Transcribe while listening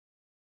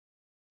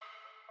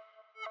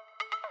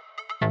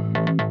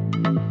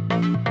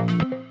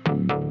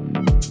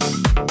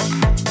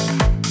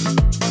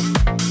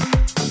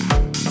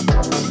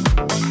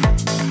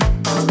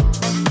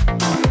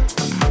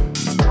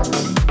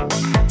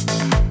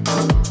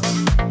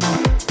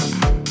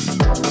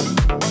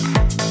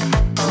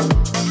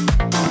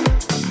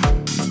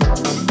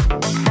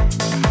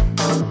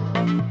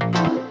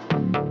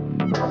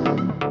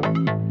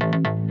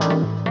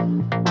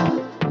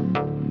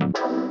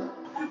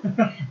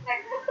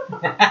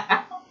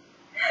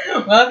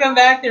Welcome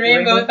back to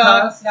Rainbow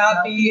Talks,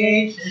 not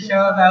PH, a show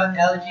about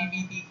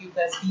LGBTQ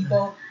plus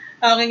people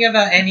talking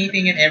about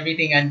anything and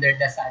everything under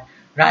the sun.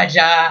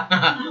 Raja,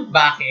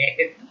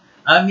 bakit?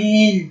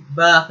 Amin,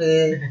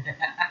 bakit?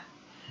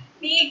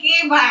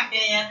 Nikki,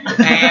 bakit?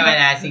 Ay,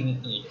 wala si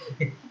Nikki.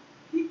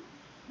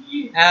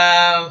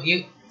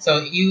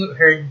 You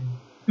heard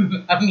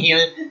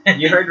Emil.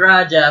 You heard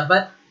Raja,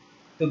 but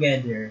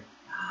together.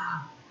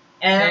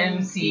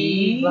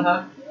 MC.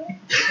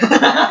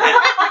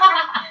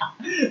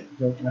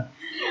 Joke na.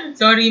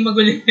 Sorry,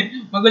 magulit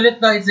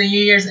to. It's a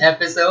New Year's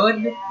episode.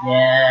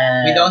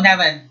 Yeah. We don't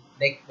have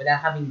wala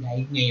kaming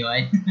live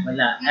ngayon.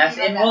 Wala. As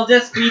in, we'll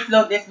just free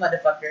flow this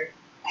motherfucker.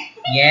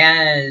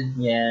 Yes.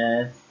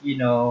 Yes, you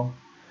know.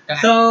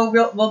 So,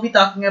 we'll be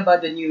talking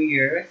about the New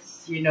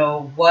Year's. You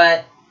know,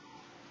 what...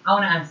 I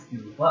want to ask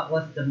you, what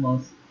was the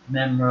most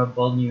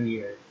memorable New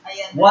Year's?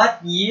 Ayan.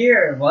 What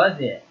year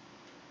was it?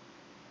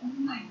 Oh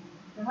my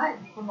God,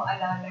 hindi ko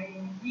maalala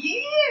yung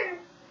year.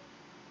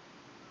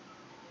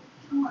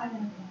 Hindi ko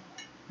maalala.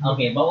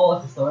 Okay, but what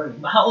was the story?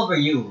 How old were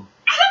you?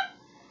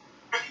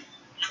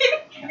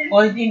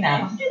 Old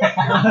enough.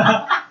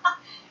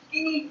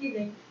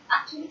 Kinikilig.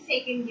 Actually,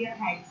 second year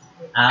high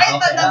school. Ah, Ay,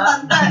 okay.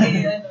 tanda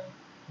eh. Ano.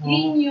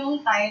 Yun yung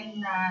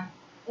time na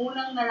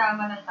unang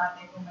nalaman ng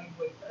tatay ko may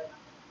boyfriend.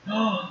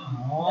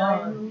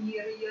 Dahil New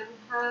Year yun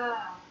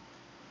ha.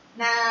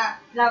 Na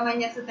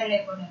laman niya sa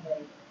telepono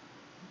dahil.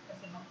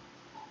 Kasi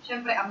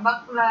syempre, ang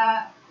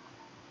bakla,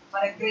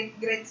 para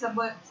great sa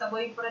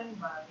boyfriend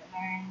ba?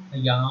 Ganun.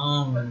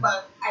 Ayan.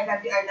 Pag I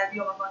love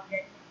you kapag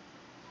ganyan.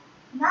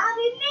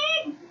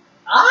 Narinig!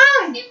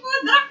 Ah! Si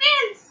Pudra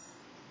Pills!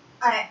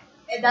 Ay,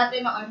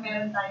 dati noon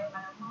meron tayong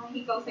mga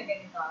hikaw sa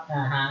ganito.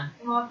 Aha.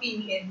 Yung mga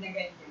pinhead na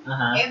ganyan.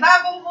 Aha.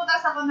 Bagong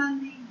putas ako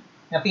nun din.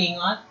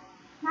 Napingot?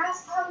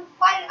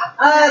 Nasampal ako.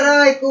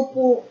 Aray ko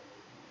po!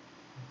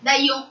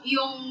 Dahil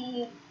yung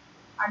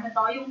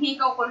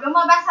hikaw ko,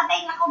 lumabas sa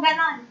tenga ko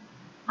ganon.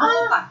 Ako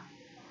pa.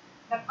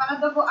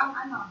 Nagpanadugo ang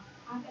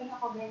tenga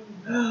ko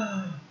ganyan.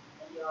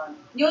 Ayun.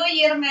 New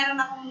Year, meron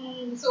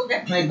akong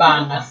sugat. May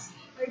bangas.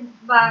 May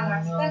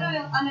bangas. Pero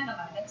yung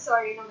naman,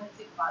 nag-sorry naman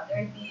si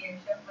Father Dear.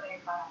 Syempre,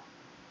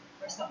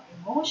 for some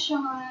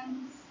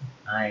emotions.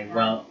 Ay,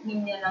 well,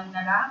 Hindi niya lang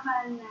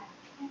nalaman na,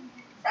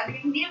 sabi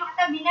ko, hindi naman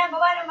kita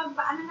binagawa na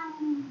magpaano ng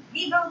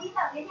ligaw dito,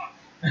 ganyan.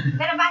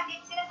 Pero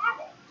bakit sila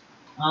sabi?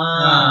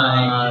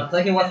 so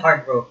he was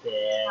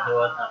heartbroken. He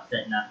was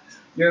upset na,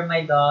 you're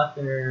my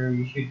daughter,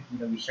 you should,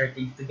 we share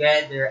things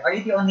together. Are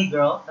you the only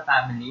girl sa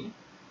family?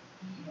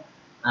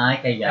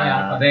 Ay,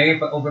 kaya, very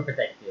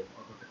overprotective.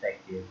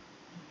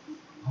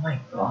 Oh my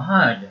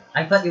God,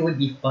 I thought it would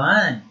be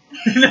fun.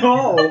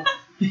 No,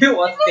 it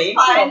was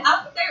painful. Fine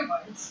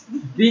afterwards.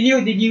 Did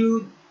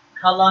you,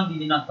 how long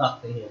did you not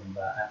talk to him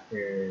ba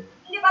after?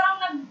 Hindi,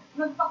 parang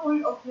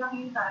nagpa-cool off lang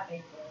yung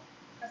tatay ko.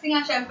 Kasi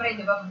nga, syempre,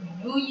 di ba,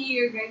 New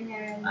Year,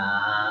 ganyan.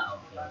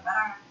 Okay.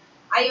 Parang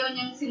ayaw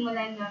niyang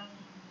simulan ng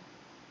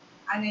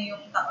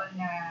yung taon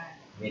na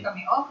hindi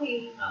kami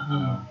okay.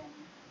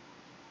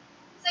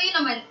 So, yun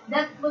naman,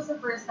 that was the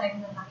first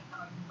time na nakita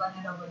ko yung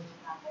vulnerable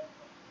yung tatay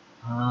ko.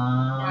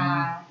 Na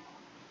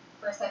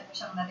first time ko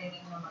siyang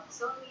narinig na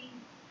mag-sorry,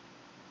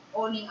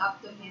 owning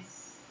up to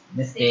his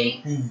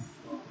mistakes.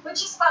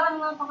 Which is parang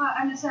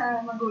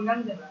sa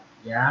magulang, di ba?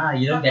 Yeah,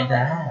 you don't get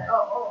that.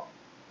 Oo.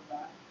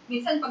 Diba?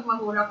 Minsan pag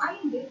magulang,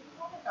 hindi.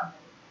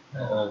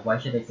 Why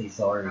should I say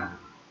sorry?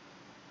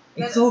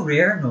 It's so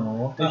rare,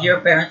 no? To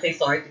hear parents say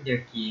sorry to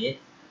their kids.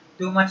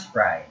 Too much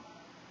pride.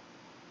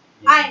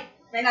 Ay,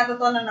 may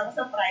natutunan ako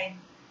sa pride.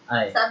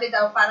 Ay. Sabi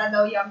daw, para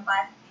daw yung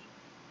panty.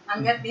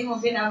 Hanggat di mo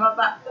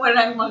binababa,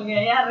 walang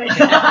mangyayari.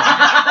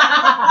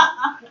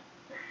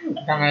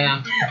 Tanga lang.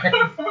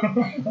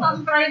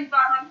 Ang pride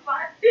parang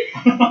panty.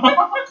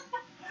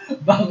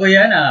 Bago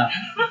yan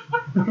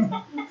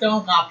So,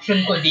 ang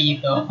caption ko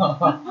dito,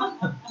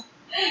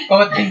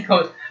 quote and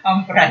quote,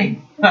 ang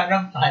pride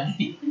parang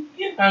panty.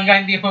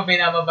 Hanggang di mo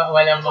binababa,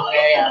 walang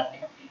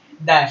mangyayari.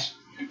 Dash.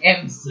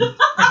 MC.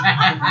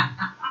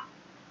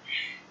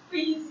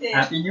 Pieces.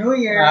 Happy New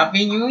Year!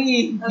 Happy New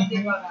Year!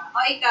 Okay ba nga?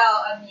 O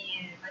ikaw,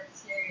 Amir,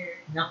 what's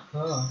your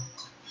Nako.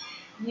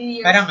 New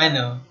Year's? Parang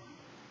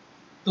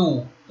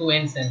two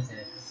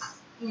instances.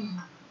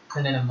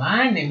 Ito na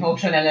naman,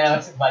 emotional na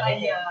naman sa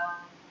balik.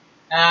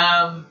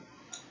 Ayan.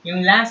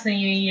 Yung last na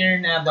New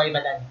Year na buhay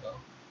pa dad ko,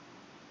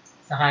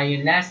 saka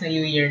yung last na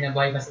New Year na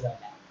buhay pa si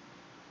Lola.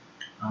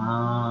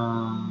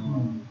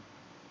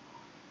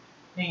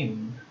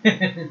 Ayun.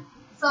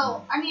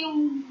 So, ano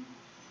yung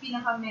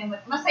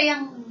pinaka-memory?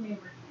 Masayang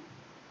memory.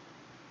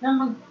 Na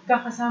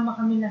magkakasama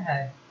kami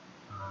lahat.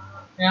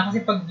 Kaya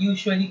kasi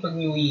usually pag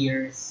New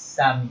Year's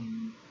sa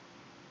amin,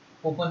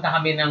 pupunta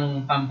kami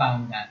ng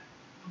Pampanga.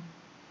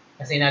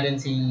 Kasi na doon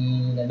si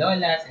La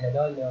Lola, si La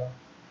Lolo.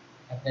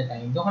 At the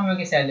time, doon kami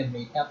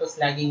mag-celebrate. Tapos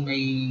laging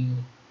may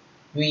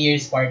New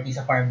Year's party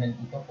sa farm ng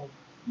tito ko.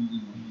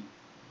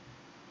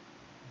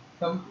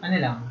 So,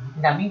 lang,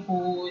 daming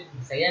food,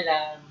 masaya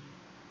lang.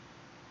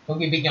 Kung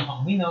bibigyan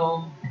ko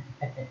uminom.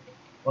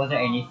 Was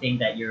there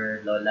anything that your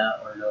lola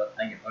or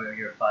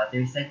your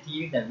father said to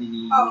you that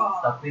really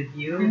stuck with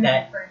you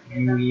that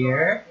New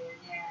Year?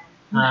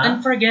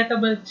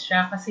 Unforgettable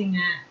siya kasi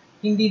nga,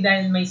 hindi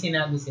dahil may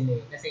sinabi sila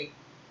eh. Kasi,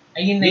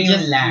 ayun na You yung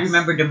just last.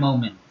 remember the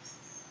moment.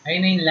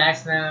 Ayun na yung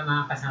last na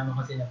makakasama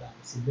ko sila bago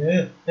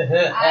sila.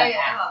 Ay,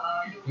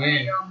 yung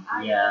Yeah. yung,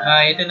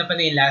 Yeah. Ito na pala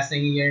yung last na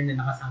year na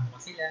nakasama ko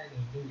sila.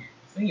 Ganyan.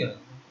 So, yun.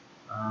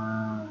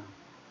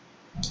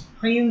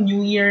 Yung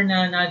New Year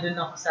na nandun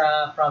ako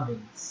sa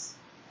province.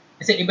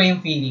 Kasi iba yung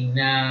feeling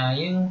na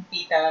yung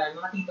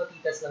mga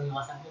tito-titas lang yung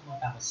kasama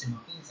mo, tapos yung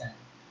mga pinsan.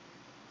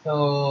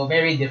 So,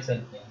 very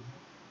different yun.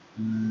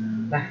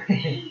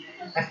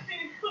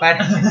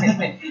 Parang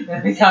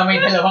sama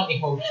yung dalawang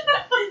emotion.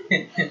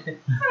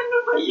 ano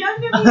ba yan?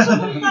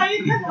 Emotional tayo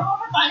dalawa.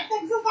 Tayo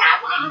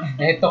nagsasama.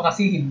 Ito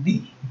kasi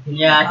hindi.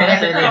 Yeah,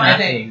 that's really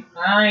nothing.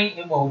 Ay,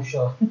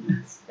 emotion.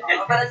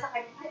 Para sa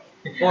kanya.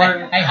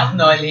 I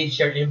acknowledge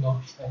your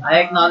emotion.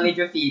 I acknowledge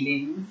your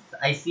feelings.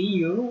 I see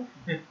you,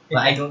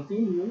 but I don't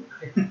feel you.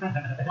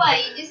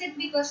 Why? Is it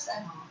because,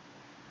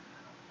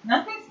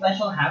 Nothing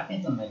special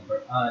happened on my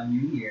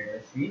New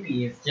Year's.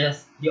 Really, it's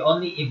just the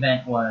only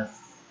event was.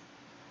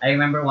 I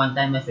remember one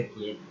time as a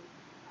kid,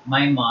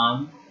 my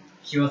mom,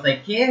 she was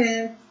like,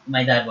 "Kids,"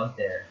 my dad was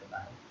there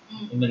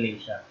in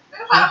Malaysia.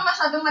 Pero parang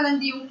masyadong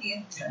malandi yung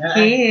kids.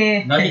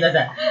 Okay. No, she does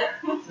that.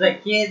 She's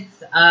like, "Kids,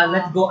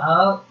 let's go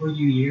out for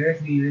New Year's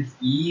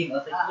Eve." I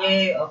was like,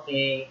 "Yay,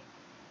 okay."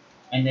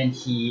 And then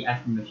she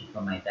asked permission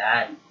from my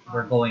dad.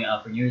 We're going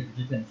out for New Year's.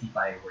 We're just gonna see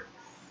fireworks.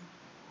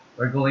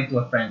 We're going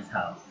to a friend's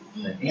house.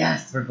 Like,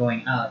 yes, we're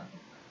going out.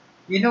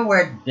 You know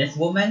where this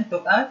woman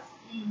took us?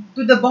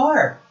 To the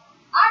bar.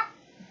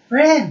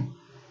 Friend,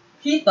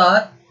 she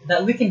thought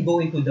that we can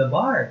go into the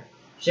bar.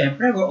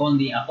 Syempre, we're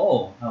only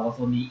ako. I was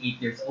only 8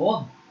 years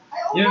old.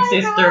 Yung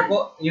sister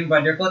ko, yung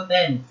brother ko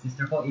 10,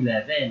 sister ko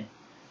 11.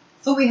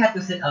 So we had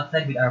to sit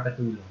outside with our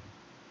katulong.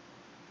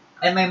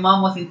 And my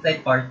mom was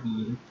inside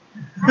partying.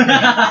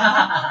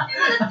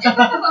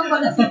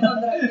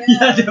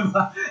 Yeah,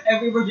 diba? And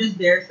we were just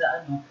there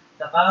sa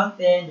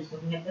fountain, just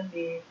looking at the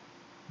fish.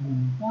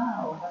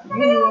 Wow.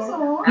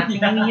 Happy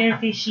New Year,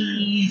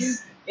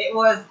 fishies! It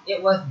was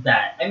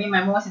that. I mean,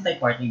 my mom was inside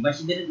partying, but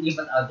she didn't leave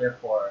us out there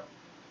for.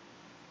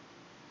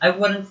 I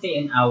wouldn't say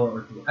an hour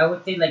or two. I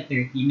would say like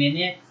 30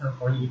 minutes or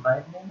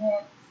 45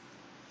 minutes.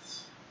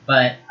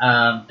 But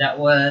that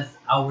was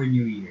our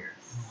New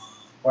Year's.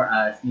 For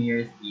us, New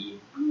Year's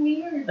Eve.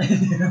 Weird.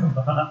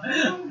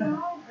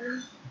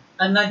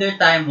 Another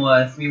time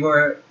was we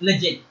were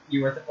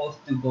supposed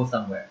to go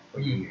somewhere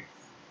for New Year's.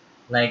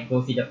 Like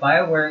go see the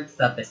fireworks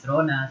sa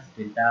Petronas,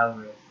 Twin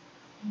Towers.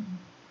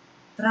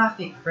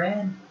 Traffic,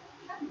 friend.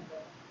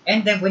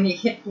 And then when it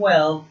hit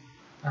 12,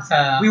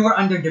 we were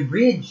under the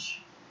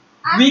bridge.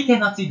 We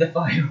cannot see the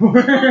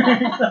fireworks.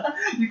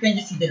 You can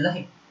just see the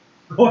light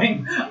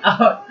going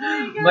out.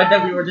 But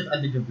then we were just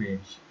under the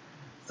bridge.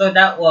 So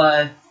that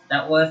was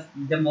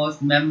the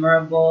most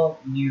memorable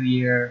New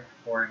Year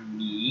for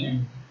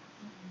me.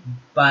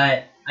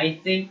 But I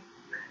think,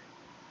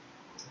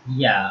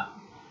 yeah,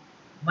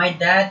 my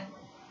dad,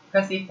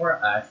 kasi for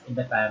us in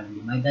the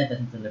family, my dad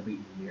doesn't celebrate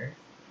New Year.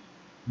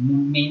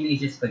 Mainly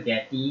it's just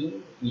spaghetti,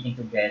 eating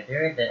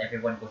together, then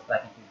everyone goes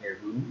back into their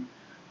room.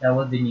 That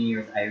was the New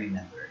Year's I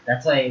remember.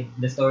 That's why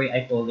the story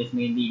I told is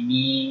mainly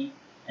me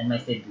and my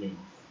siblings,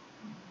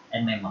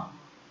 and my mom,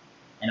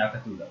 and our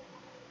katulong.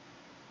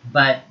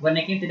 But when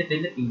I came to the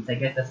Philippines, I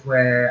guess that's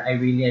where I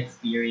really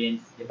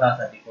experienced, diba,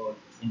 sabi ko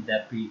in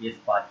the previous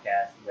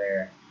podcast,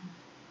 where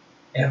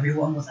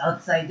everyone was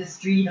outside the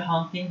street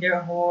honking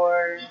their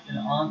horns and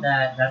all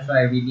that. That's why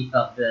I really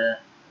felt the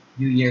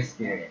New Year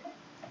spirit.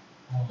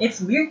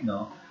 It's weird,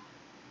 no?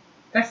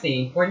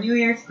 Kasi for New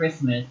Year's,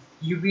 Christmas,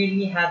 you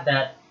really have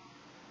that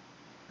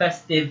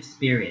festive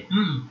spirit.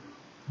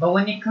 But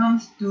when it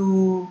comes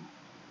to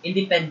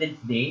Independence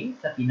Day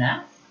sa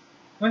Pinas,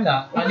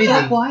 wala. It's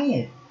so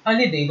quiet.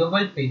 Holiday,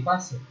 double pay,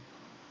 paso.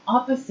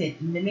 Opposite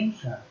in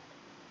Malaysia.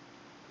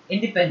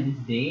 Independence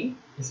Day,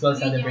 As well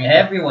celebrated.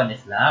 everyone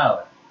is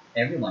loud.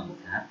 Everyone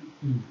is happy.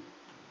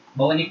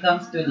 But when it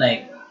comes to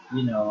like,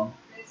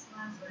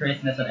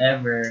 Christmas,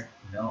 whatever,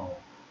 no.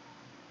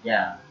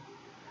 Yeah.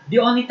 The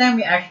only time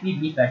we actually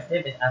be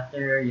festive is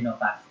after,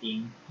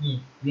 fasting.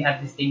 We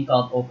have this thing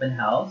called open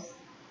house,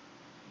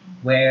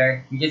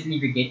 where you just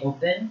leave your gate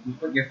open, you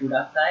put your food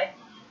outside,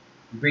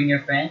 you bring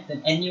your friends,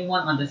 and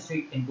anyone on the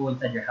street can go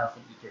inside your house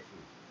and eat your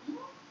food.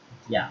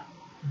 Yeah.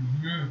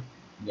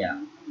 Yeah.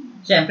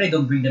 Syempre,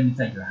 don't bring them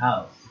inside your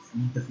house. Just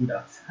eat the food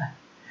outside.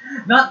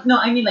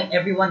 I mean like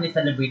everyone is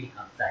celebrating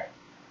outside.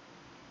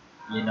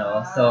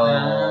 So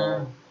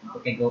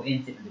people can go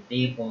in, sit at the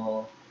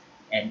table,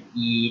 and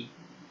eat.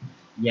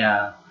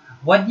 Yeah.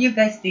 What do you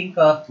guys think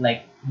of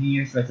like New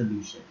Year's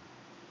resolution?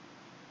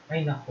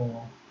 Ay,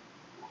 nako.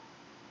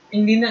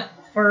 Hindi na,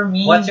 for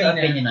me, What's your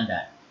opinion on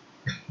that?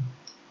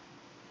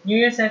 New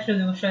Year's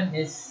resolution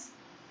is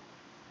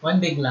one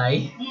big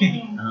lie.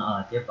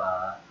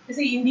 Diba?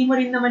 Kasi hindi mo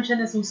rin naman siya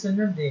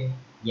nasusunod eh.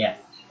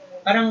 Yes.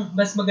 Parang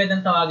mas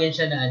magandang tawagin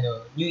siya na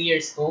New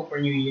Year's hope or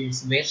New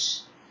Year's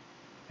wish.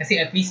 Kasi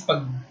at least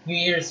pag New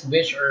Year's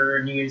wish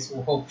or New Year's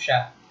hope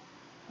siya,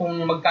 kung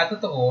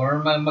magkatotoo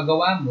or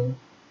magawa mo,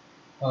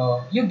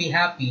 you'll be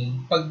happy.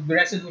 Pag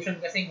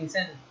resolution kasi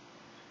minsan,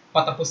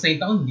 patapos na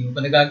yung taon, hindi mo pa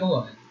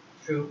nagagawa.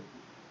 True.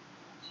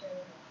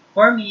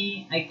 For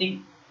me, I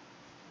think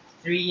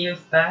 3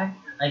 years back,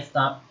 I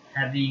stopped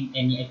having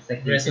any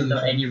expectations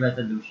or any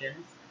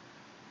resolutions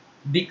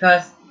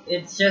because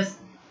it just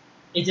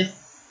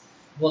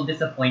will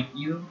disappoint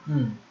you.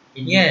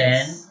 In the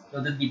end,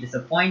 you'll just be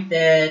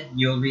disappointed.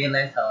 You'll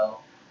realize how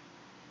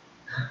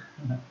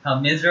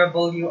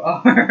miserable you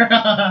are.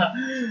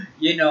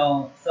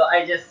 So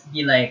I just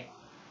be like,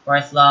 for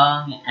as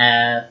long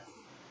as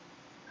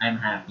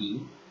I'm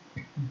happy,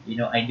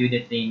 I do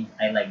the things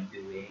I like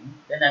doing,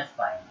 then that's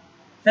fine.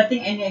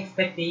 Setting any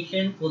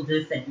expectations will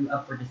just set you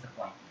up for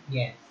disappointment.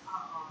 Yes.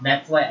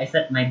 That's why I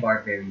set my bar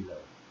very low.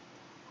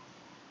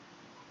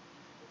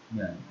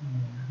 Yeah.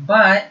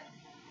 But,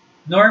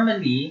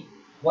 normally,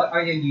 what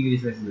are your New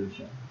Year's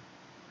resolutions?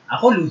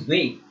 Ako, lose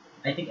weight.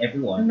 I think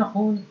everyone.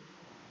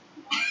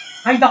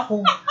 Ay,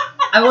 naku.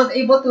 I was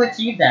able to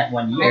achieve that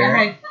 1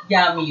 year.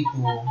 Yeah, me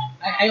too.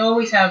 I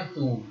always have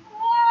to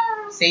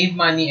save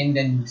money and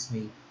then lose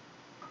weight.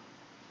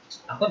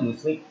 Ako,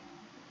 lose weight.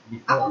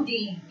 Ako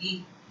gain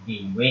weight.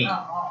 Gain weight.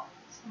 Oo.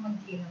 Gusto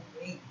mag-gain ng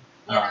weight.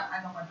 Yan ang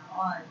ano ko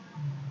noon.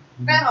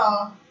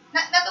 Pero,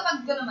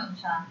 natupad ko naman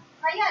siya.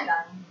 Kaya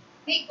lang,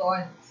 may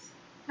cons.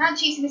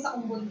 Na-chismis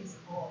akong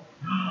buntis ko.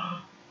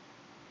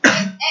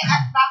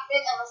 At back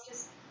then, I was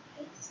just,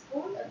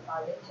 school or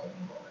college, I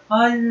think.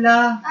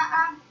 Hala.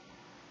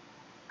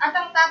 At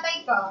ang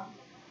tatay ko,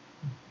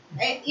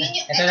 yun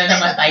yung... Ito na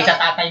naman tayo sa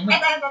tatay mo.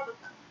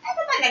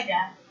 Ito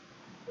talaga.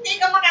 Hindi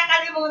ko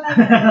makakalimutan.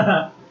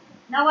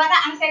 Nawala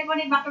ang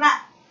cellphone ni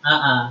Bakla.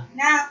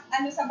 Na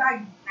ano sa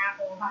bag,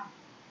 nakuha.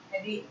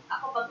 Jadi,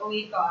 ako pag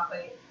uwi ko, ako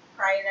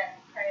cry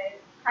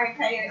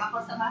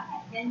ako sa bahay.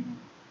 Ganyan.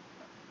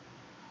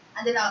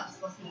 Andun ako sa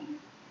kusina.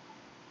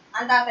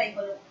 Ang tatay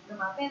ko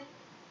lumapit.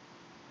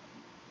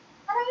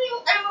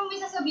 Alam mo, may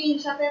sasabihin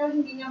siya, pero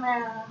hindi niya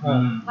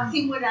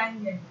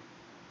masimulan yan.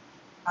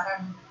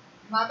 Parang,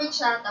 lumapit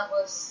siya,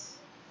 tapos,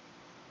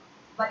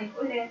 balik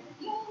ulit.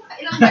 Yung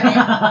ilang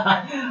balik.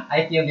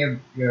 I feel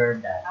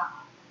your dad.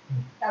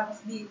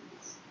 Tapos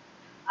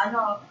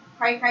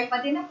cry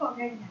pa din ako,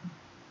 ganyan.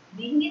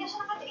 Hindi na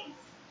siya nakatiis.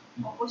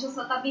 Upo siya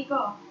sa tabi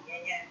ko,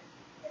 ganyan.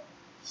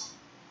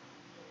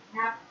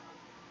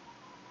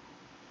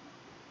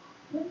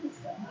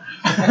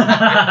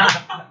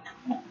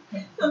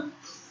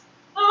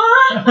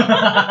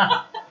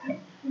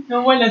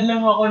 Nawalan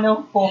lang ako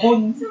ng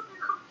phone. Sabi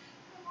ko,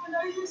 wala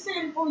yung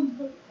cellphone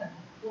ko.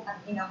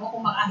 Ang ina mo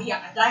kung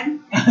makaiyak ka dyan.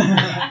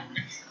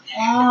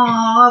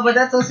 But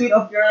that's so sweet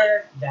of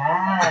your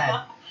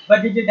dad.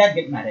 But did your dad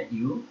get mad at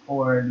you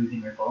for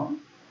losing your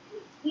phone?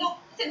 No,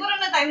 siguro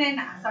na time na yun,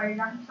 sorry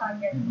lang siya.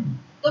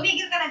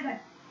 Tumigil ka na dyan.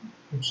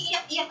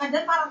 Iiyak-iyak ka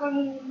dyan, para kang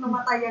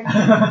namatayan.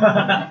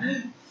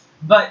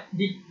 But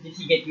did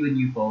he get you a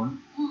new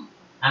phone?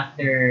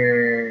 After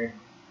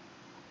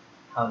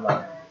how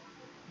long?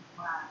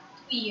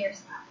 2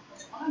 years na.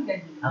 Ang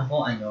galing.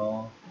 Ako,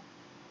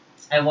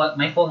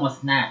 my phone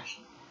was snatched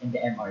in the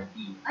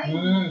MRT.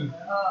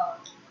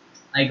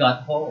 I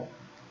got home.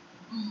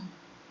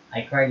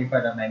 I cried in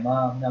front of my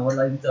mom.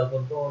 Nawala yung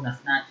cellphone ko,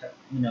 na-snatch.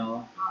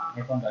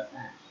 My phone got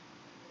snatched.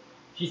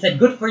 She said,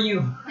 "Good for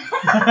you."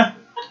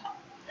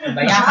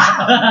 Baya.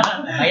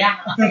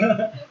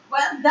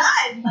 Well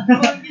done!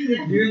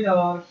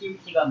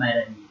 She got mad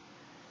at me.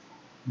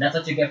 That's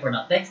what you get for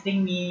not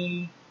texting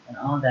me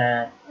and all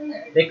that.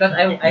 Because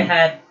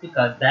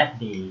because that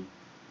day,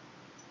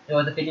 it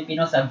was a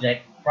Filipino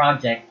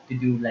project to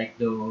do like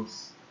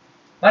those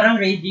parang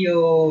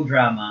radio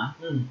drama.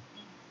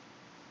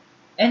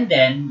 And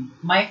then,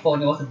 my phone,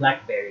 it was a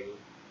BlackBerry.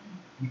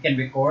 You can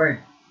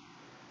record.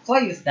 So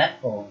I used that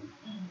phone.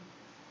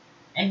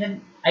 And then,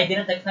 I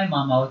didn't text my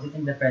mom. I was just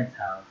in the friend's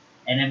house.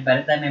 And then, by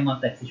the time my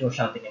mom texted, she was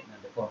shouting at me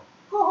on the phone.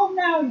 Go home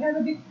now. You have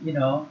a bit,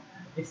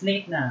 it's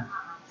late na.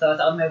 So I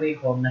was on my way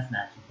home,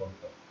 na-snatch yung phone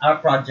ko. Our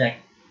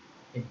project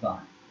is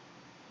gone.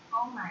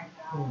 Oh my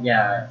God.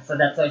 Yeah, so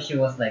that's why she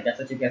was like,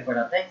 that's what you get for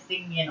not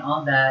texting me and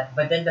all that.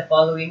 But then the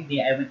following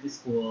day, I went to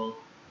school.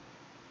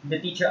 The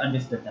teacher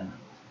understood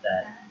naman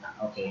that,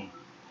 okay.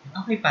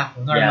 Okay pa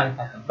ako. Normal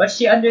pa ako. But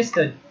she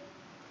understood.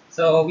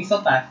 So, we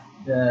still passed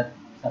the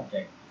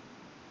subject.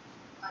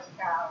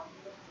 Ikaw.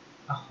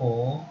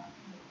 Ako?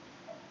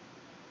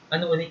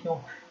 Ano ulit yung...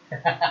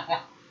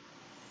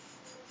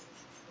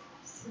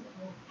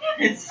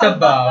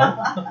 Sabaw.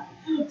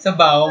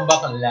 Sabaw ang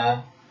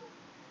bakla.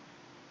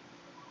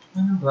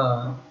 Ano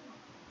ba?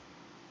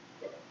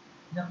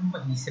 Hindi ako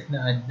maisip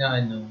na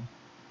ano.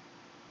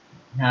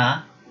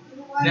 Na?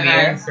 Na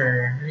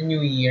answer.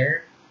 New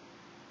Year.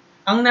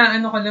 Ang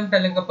naano ko lang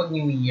talaga pag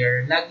New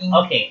Year, laging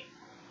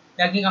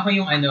ako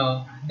yung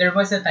there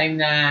was a time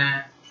na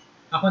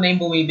ako na yung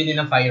bumibili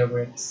ng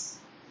fireworks.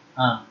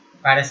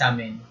 Para sa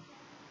amin.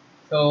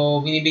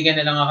 So,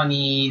 binibigyan na lang ako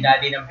ni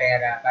daddy ng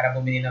pera para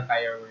bumili ng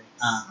fireworks.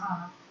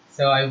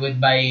 So, I would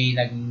buy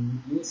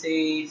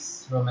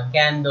luces, Roman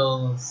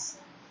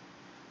candles.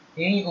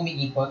 Yun yung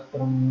umiikot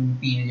from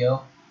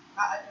pilyo.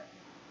 Ano?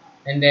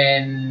 And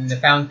then, the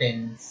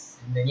fountains.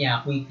 And then, yeah,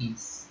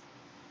 quickies.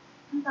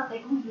 Ang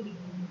tatay ko mahilig.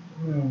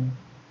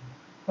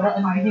 Pero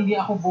hindi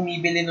ako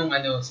bumibili nung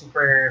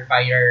super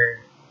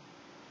fire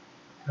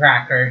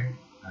cracker.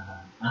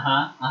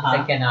 Kasi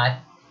I cannot.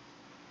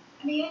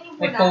 Ano yun yung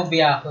May pula?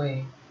 phobia ako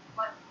eh.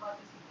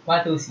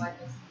 Watusi.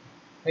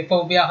 May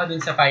phobia ako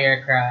dun sa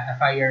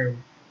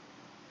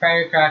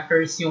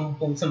firecrackers yung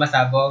kung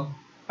sumasabog.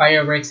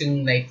 Fireworks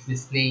yung lights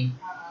display.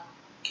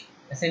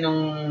 Kasi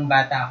nung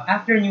bata ako,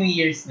 after New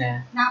Year's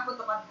na.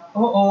 Naputukan ka.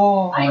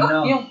 Oo. Ay,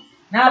 no. Yung,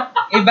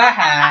 iba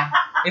ha.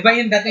 Iba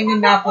yung dating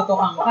yung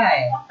naputukan ka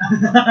eh.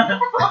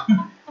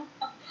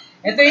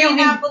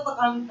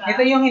 Naputukan ka.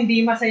 Ito yung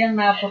hindi masayang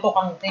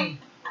naputukan ka eh.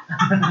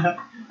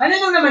 Ano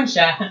lang naman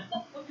siya?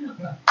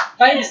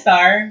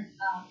 5-star.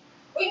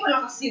 Uy,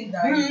 malakas yun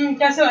dahil.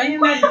 Kaso, ayun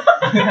na.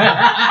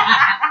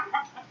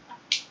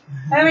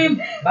 Alam mo yung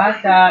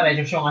bata,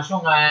 medyo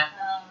syunga-syunga.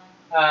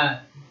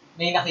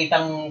 May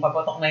nakitang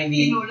paputok na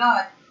hindi...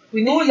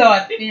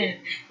 Pinulot.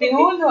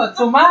 Pinulot.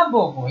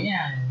 Sumabog.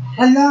 Yan.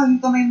 Hala, yung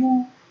kamay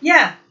mo.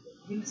 Yeah.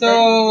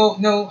 So,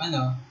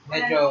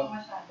 medyo...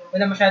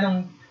 Wala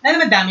masyadong... Wala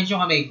naman damage yung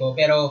kamay ko,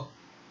 pero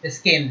the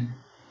skin.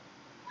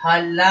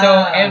 Hala. So,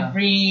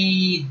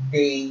 every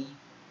day,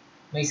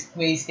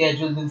 may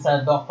schedule dun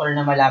sa doctor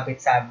na malapit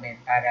sa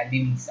amin para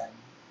linisan.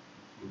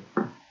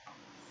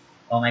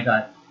 Oh my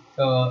God.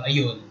 So,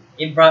 ayun.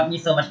 It brought me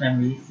so much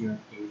memories, your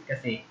case.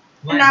 Kasi...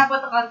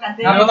 Naputukan ka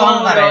din.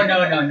 Naputukan ka rin.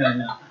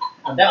 No.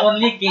 That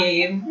only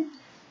came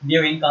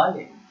during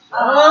college.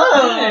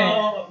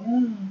 Oh!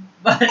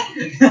 But...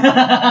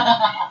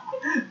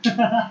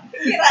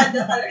 Kirado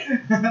talaga.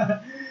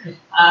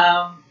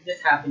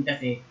 This happened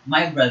kasi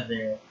my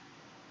brother,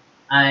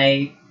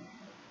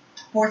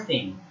 poor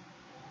thing.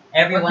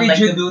 What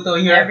did you do to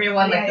her?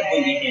 Everyone liked to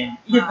bully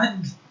him.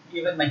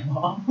 Even my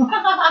mom.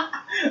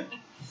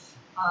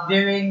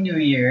 During New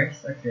Year's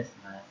or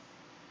Christmas.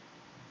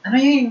 Ano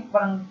yung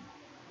parang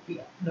the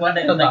one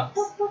that like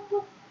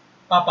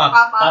Pop-up.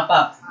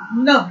 pop-ups?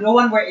 No, the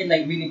one where it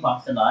like really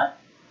pops a lot.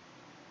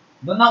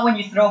 But not when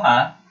you throw,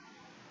 ha?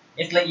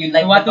 It's like you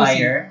light Want the to see.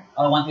 fire.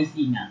 Or want to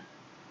see na.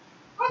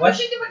 What?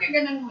 Di ba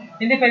gaganan mo yun?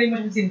 Hindi, pwede mo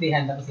siyang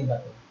sindihan tapos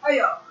iba to.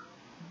 Ayo.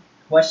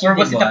 What she Or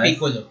did was it a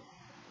piccolo?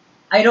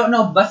 I don't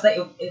know, but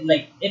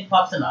it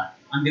pops a lot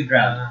on the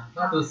ground.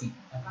 Matusi.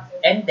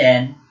 And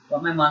then,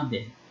 what my mom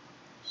did,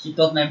 she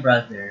told my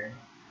brother,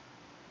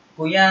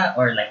 Kuya,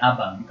 or like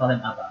Abang, we call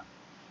him Abang.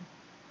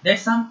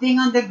 There's something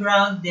on the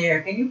ground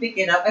there. Can you pick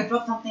it up? I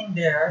dropped something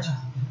there. So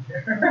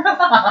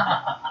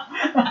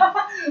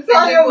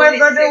my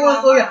brother was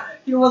so young.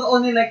 He was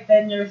only like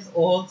 10 years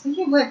old. So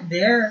he went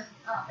there.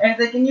 And I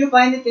said, can you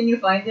find it? Can you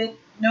find it?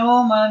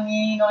 No,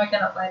 mommy. No, I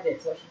cannot find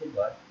it. So she did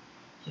what?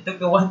 She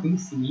took the one we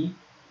see.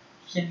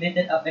 She lit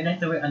it up and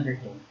I threw it under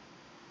him.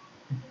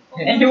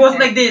 And he was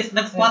like this.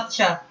 Nag-squat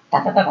siya.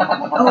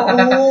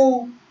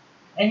 Oh.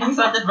 And he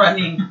started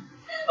running.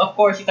 Of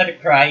course, he started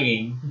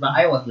crying. But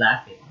I was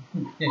laughing.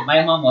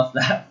 My mom was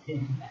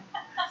laughing.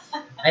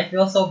 I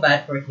feel so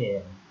bad for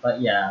him. But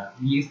yeah,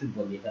 we used to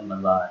bully him a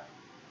lot.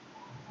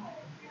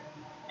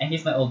 And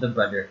he's my older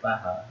brother pa,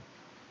 ha?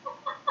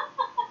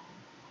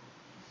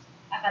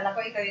 Akala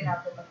ko ikaw yung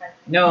naputukan.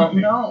 No.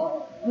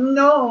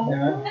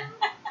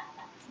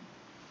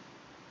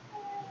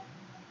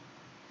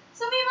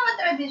 So may mga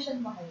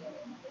tradition ba kayo?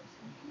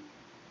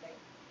 Like,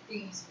 ito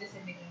yung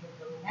specific yung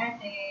gagawin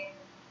natin.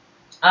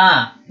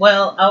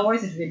 Well,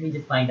 ours is really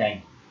just fine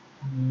dining.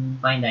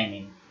 Fine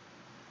dining.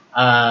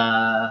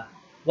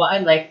 What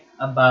I like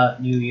about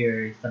New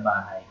Year sa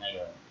bahay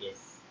ngayon is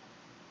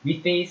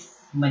we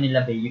face Manila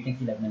Bay. You can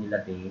see like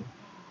Manila Bay.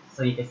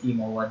 So you can see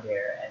MOA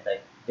there and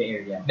like the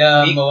area.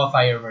 The MOA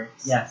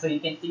fireworks. Yeah, so you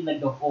can see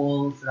like the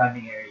whole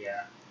surrounding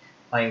area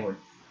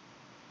fireworks.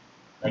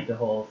 Like the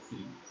whole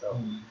scene.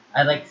 So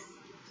I like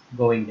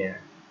going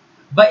there.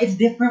 But it's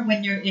different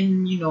when you're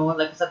in,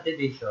 like a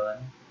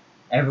subdivision.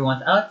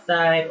 Everyone's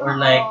outside or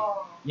like,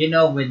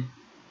 with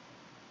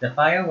the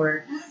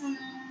fireworks.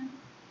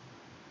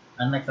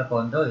 Unlike sa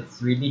condo, it's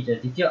really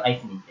just, you feel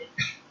isolated.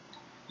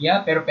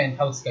 Yeah, pero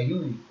penthouse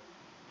kayo eh.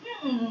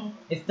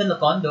 It's still a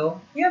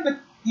condo. Yeah,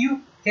 but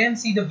you can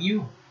see the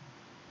view.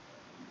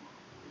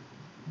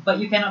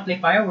 But you cannot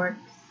play fireworks.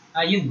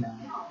 Yun lang.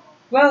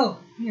 Well,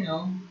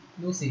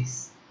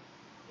 luces.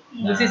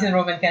 Luces and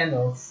Roman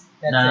candles.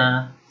 That's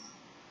it.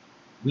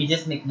 We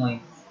just make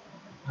noise.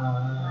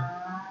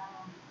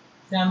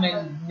 Sa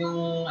amin,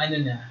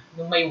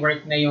 nung may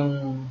work na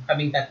yung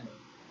kaming tatlo,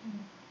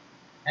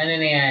 ano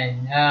na yan,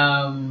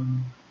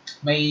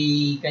 may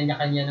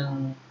kanya-kanya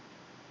ng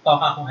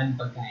toka kung anong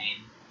pagkain.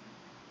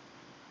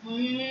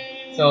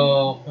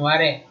 So,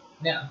 kumari,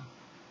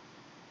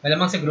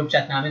 malamang sa group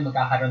chat namin,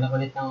 magkakaroon na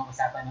ulit ng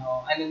usapan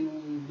na, anong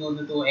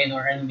lulutuin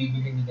or anong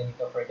bibili ni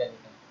ganito for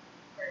ganito.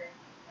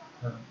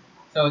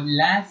 So,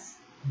 last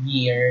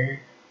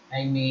year,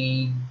 I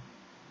made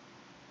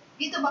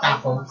Dito ba kayo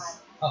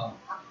tacos. Oo.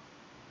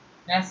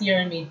 Last year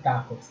I made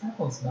tacos.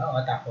 Tacos ba?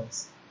 O,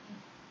 tacos.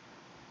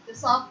 The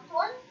soft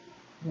one?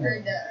 Or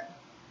the...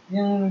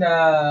 Yung the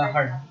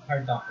hard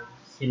tacos.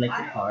 She likes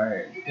it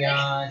hard.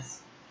 Yes.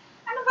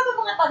 Ano ba ito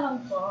mga tanong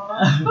ko?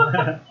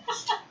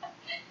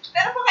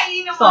 Pero kung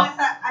kainin mo Soft.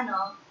 sa,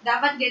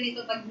 dapat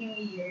ganito pag New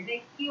Year.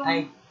 Like, yung...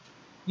 Ay,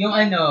 yung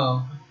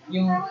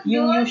yung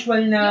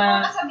usual Yung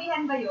na, mga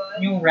kasabihan ba yun?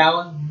 yung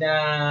round na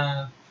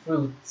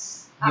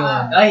fruits.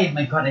 Yun. Ay,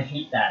 my God, I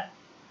hate that.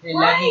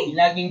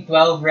 Laging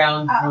 12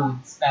 round Ah.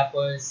 fruits.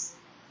 Tapos,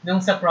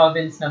 nung sa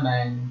province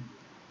naman,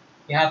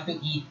 you have to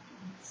eat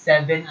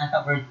 7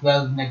 ata or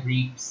 12 na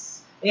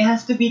grapes. It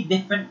has to be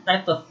different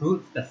types of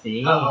fruits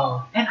kasi.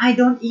 Oo. And I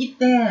don't eat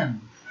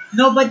them.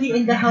 Nobody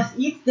in the house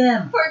eats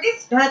them. For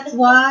this... That's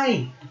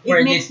why. It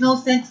For makes no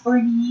sense for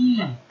me.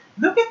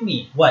 Look at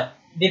me. What?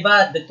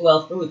 Diba, the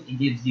 12 fruits, it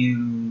gives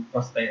you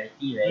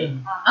prosperity, right?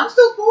 I'm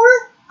so poor.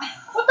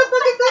 What the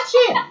fuck is that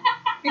shit?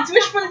 It's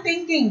wishful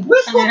thinking.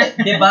 Wishful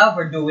Diba,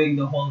 we're doing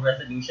the whole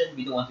resolution.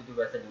 We don't want to do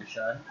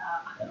resolution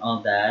and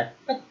all that.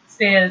 But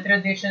still,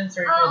 traditions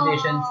are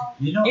traditions.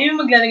 You know, Yung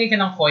maglalagay ka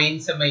ng coin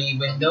sa may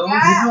windows.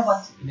 Yes. you know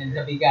what's Yun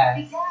sa bigas.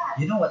 Bigat.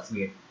 you know what's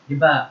weird?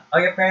 Diba,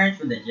 are your parents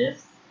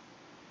religious?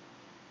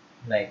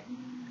 Like,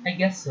 I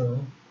guess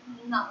so.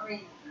 Not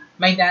really.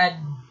 My dad,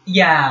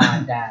 yeah,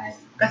 dad.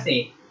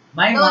 kasi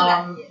my No,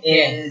 mom that-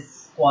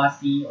 is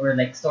quasi or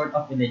like sort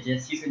of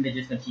religious. She's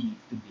religious when she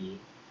needs to be.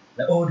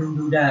 Like, oh, don't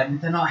do that. You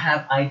cannot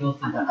have idols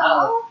in the Ano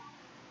house. daw?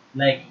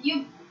 Like,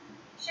 You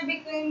should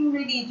become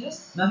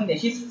religious. no, hindi.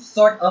 She's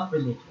sort of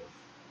religious.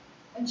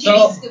 And she So,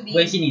 needs to be.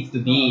 when she needs to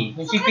be.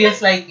 When she feels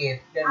like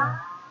it. Ganun.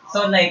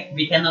 So, like,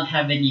 we cannot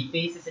have any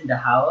faces in the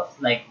house,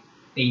 like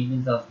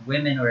paintings of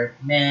women or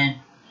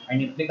men,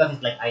 and because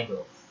it's like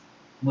idols.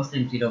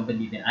 Muslims, we don't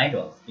believe in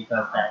idols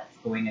because that's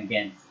going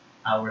against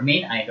our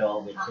main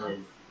idol, which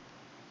is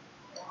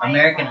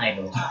American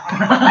Idol.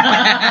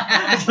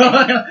 So,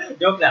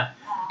 joke lang.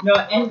 No,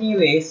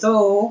 anyway,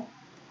 so,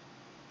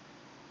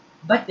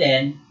 but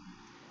then,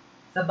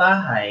 sa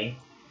bahay,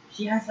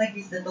 she has like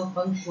these little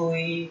feng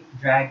shui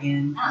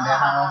dragons in the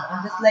house.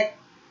 I'm just like,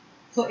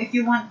 so if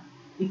you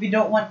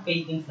don't want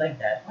paintings like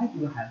that, why do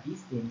you have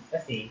these things?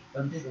 Kasi,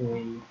 feng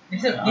shui.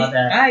 All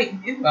that. Ay,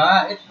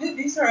 iba.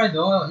 These are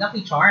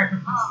Lucky Charms.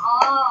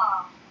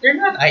 Oo. They're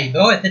not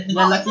idol. Yeah,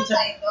 Oo, Lucky it's not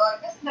idol.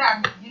 Kasi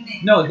dragon yun eh.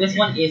 No, this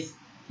one is,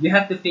 you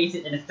have to face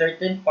it in a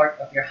certain part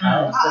of your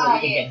house so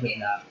that you can get good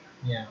luck.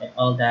 Yeah. And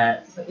all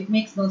that. So it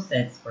makes no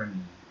sense for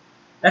me.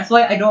 That's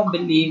why I don't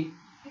believe,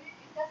 It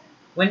doesn't...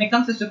 when it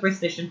comes to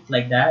superstitions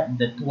like that,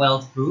 the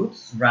 12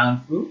 fruits,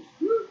 round fruits,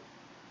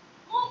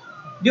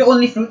 the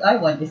only fruit I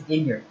want is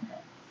in your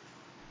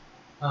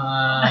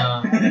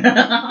Ah,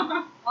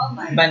 Oh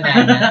my.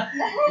 banana.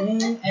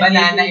 and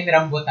Banana in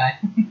rambutan.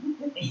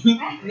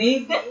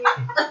 maybe.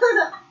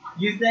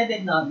 You said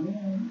it, not me.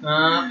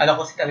 Kala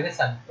ko si talaga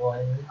santol.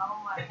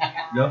 Oh my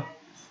God. Yo.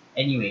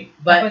 Anyway,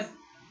 but,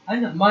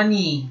 Tapos,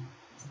 money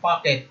sa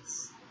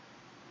pockets.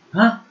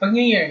 huh? Pag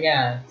New Year,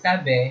 yeah,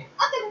 sabi,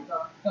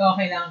 Talaga?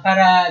 okay lang,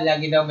 para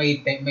lagi daw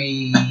may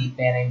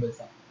pera yung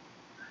bulsa.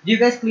 Do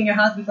you guys clean your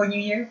house before New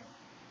Year?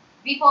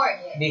 Before,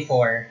 yes.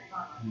 Before.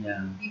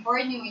 Yeah. Before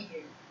New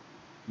Year.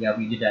 Yeah,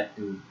 we do that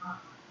too.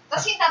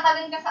 Tapos yung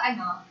tatalon ka sa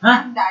Ha?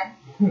 hagdan.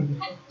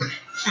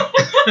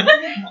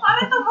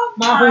 Para tumog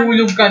ka.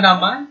 Mahulog ka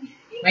naman.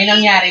 May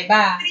nangyari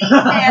ba? 3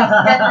 steps,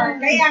 gano'n.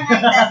 Kaya nga,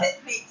 it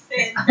doesn't make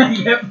sense.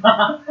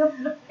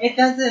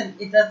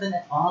 It doesn't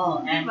at all.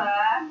 And Diba?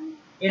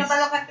 it's,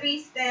 Katalo ka 3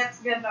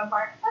 steps, gano'n.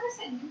 Para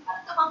sa inyo,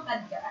 parang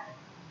tumangkad ka.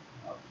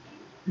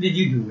 did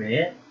you do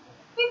it?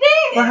 Hindi!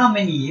 For how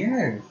many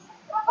years?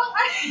 Habang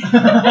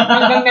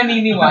Hanggang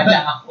naniniwala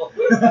ako.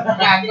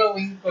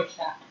 Gagawin ko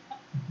siya.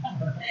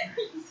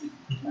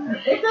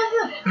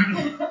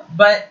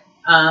 But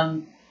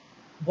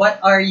what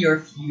are your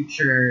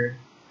future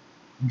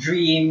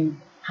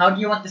dream? How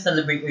do you want to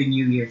celebrate your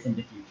New Year's in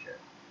the future?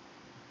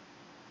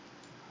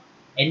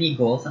 Any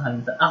goals?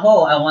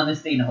 Ako, I want to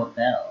stay in a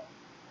hotel.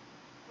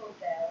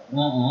 hotel.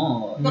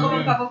 Oo. Gusto ko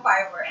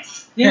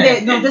magpapa-fireworks.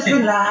 Hindi, no, just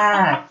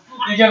relax.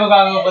 Hindi siya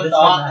magkakapunta. Just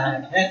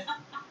relax.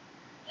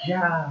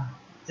 Yeah.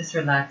 Just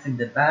relax in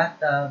the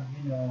bathtub,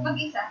 you know.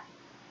 Mag-isa.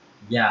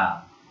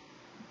 Yeah.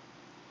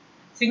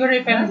 Siguro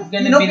if I'm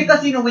gonna You know, build-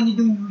 because, you know, when you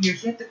do New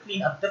Year's, you have to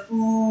clean up the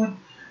food.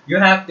 You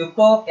have to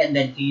cook and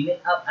then clean it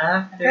up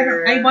after.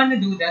 Pero I wanna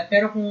do that,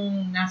 pero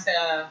kung nasa,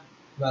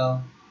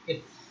 well,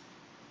 if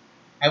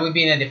I would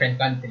be in a different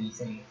country,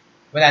 say,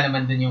 wala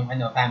naman dun yung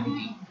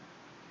family.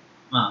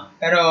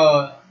 Pero,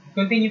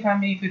 continue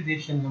family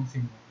tradition lang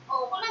siguro.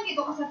 Oo, kung nandito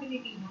ka sa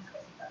Pilipinas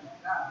kasi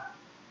talaga.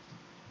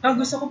 Ang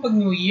gusto ko pag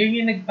New Year,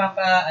 yung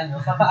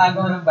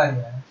papaagaw ng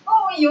barya.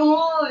 Oo,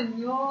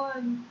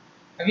 yun.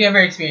 Have you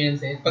ever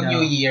experienced it? Pag No.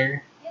 New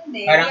Year,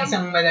 Hindi. parang yung-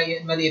 isang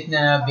maliit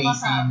na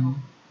basin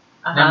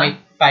na Aha. may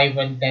 5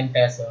 and 10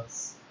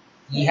 pesos.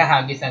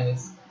 Ihahagis ang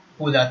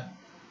pulot.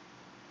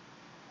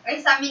 Ay,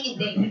 sa amin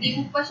hindi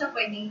mo pa siya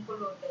pwedeng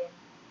pulutin.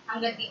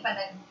 Hanggang di pa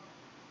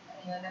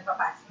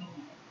nagpa-pass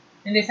minute.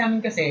 Hindi, sa amin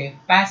kasi,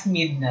 past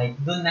midnight,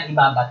 dun na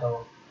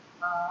ibabato.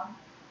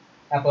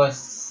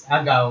 Tapos,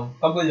 agaw,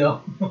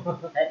 pagulo.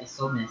 That is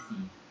so messy.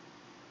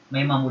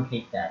 My mom would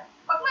hate that.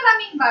 Pag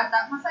maraming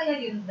bata, masaya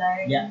yun,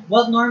 Dai. Yeah.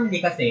 Well,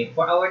 normally kasi,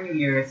 for our New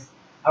Year's,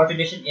 our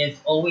tradition is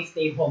always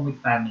stay home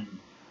with family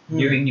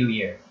during New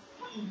Year.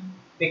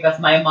 Because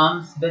my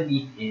mom's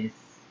belief is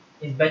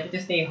it's better to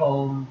stay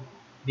home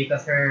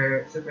because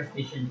her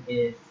superstition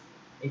is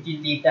if you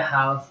leave the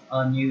house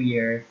on New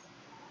Year's,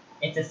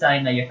 it's a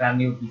sign that your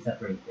family will be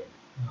separated.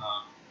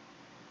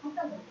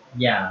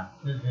 Yeah.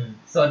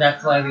 So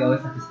that's why we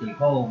always have to stay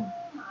home.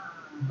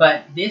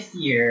 But this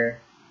year,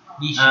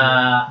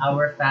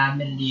 our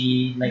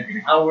family, my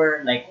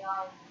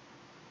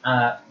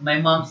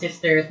mom's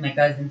sisters, my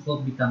cousins will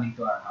be coming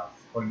to our house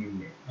for New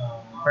Year.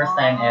 First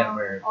time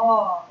ever.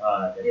 Oh,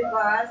 Diba?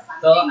 diba?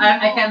 So Something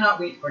I new. cannot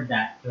wait for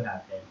that to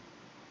happen.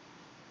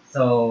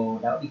 So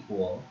that would be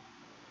cool.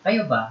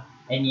 Kayo ba?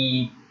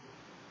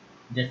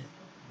 Just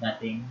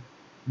nothing?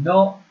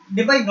 No,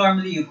 di ba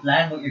normally you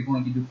plan what you're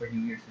going to do for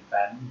New Year's with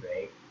family,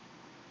 right?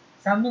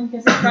 Sa amin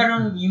kasi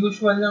parang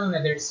usual lang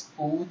na there's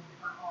food.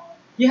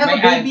 You have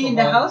May a baby in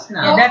the alcohol. house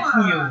now. Yeah, that's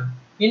new.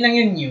 Yun lang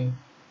yun new.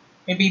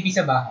 May baby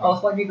sa bahay. Oh,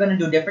 so what are you gonna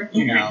do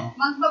differently now?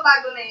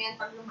 Magbabago na yan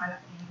pag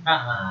lumalaki.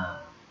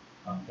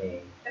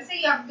 Okay.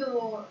 Kasi you have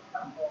to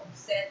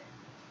set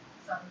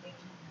something.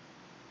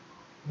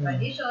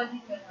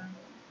 Tradition, gano'n.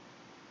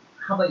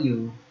 How about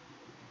you?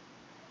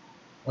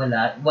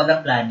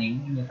 Walang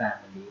planning in your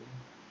family?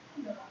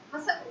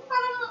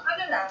 Parang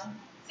ano lang,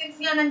 since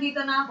nga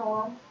nandito na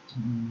ako,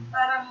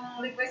 parang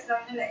request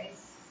lang nila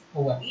is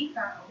uwi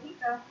ka.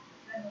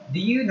 Ganun. Do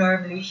you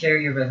normally share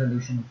your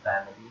resolution with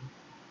family?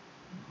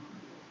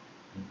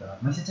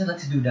 My sister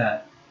likes to do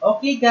that.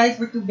 Okay guys,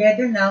 we're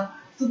together now.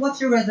 So what's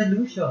your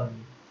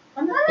resolution?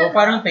 Ano to?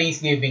 Parang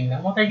Thanksgiving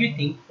na. What are you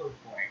thankful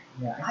for?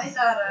 Yeah. Ay,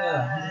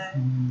 Sarah.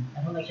 I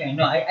don't like sharing.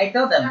 No, I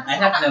tell them. I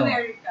have no.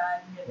 American.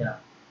 Yeah.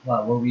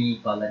 Wow, were we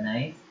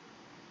colonized?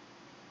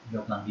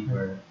 Joke lang, we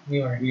were.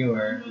 We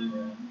were.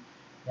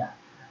 Yeah.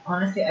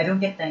 Honestly, I don't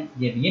get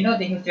Thanksgiving. You know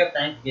the history of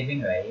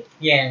Thanksgiving, right?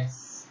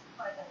 Yes.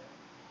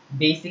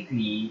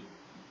 Basically,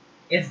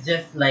 it's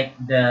just like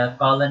the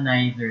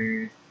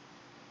colonizers,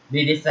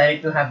 they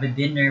decided to have a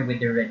dinner with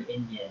the Red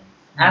Indians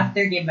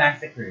after they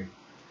massacred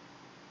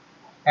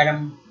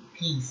Parang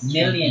peace.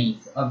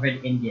 millions of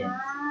Red Indians,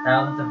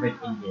 thousands of Red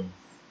Indians.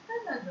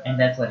 And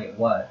that's what it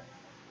was.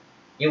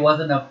 It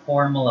wasn't a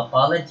formal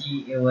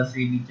apology, it was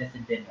really just a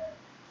dinner.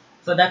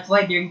 So that's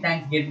why during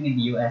Thanksgiving in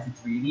the US,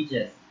 it's really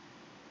just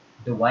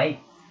the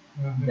whites,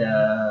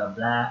 the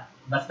black,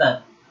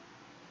 basta.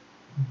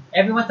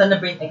 Everyone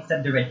celebrates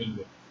except the Red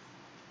Indians.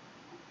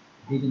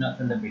 They do not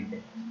celebrate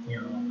it.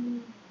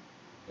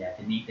 Yeah,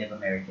 the Native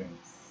Americans.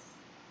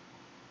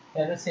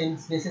 Pero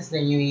since this is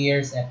the New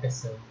Year's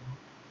episode,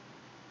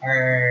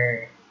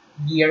 our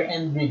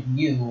year-end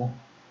review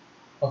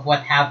of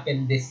what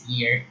happened this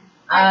year.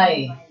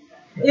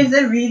 Is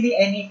there really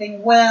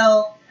anything?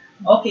 Well,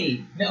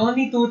 okay. The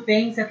only two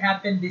things that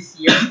happened this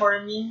year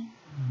for me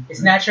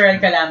is natural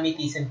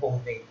calamities and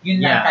COVID. Yun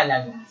lang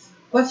talaga.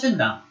 Question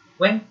lang.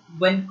 When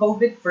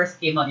COVID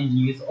first came out in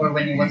news or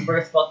when it was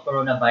first called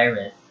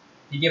coronavirus,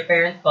 did your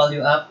parents call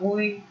you up?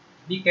 Uy,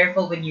 be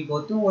careful when you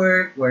go to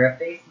work, wear a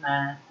face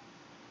mask.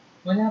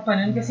 Wala pa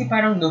nun kasi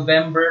parang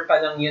November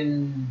pa lang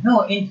yun.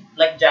 No, in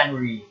like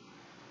January.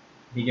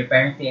 Did your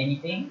parents say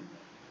anything?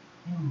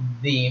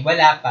 Hindi,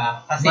 wala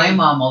pa. Kasi my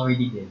mom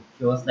already did.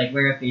 She was like,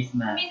 wear a face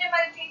mask.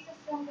 Minimal cases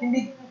lang.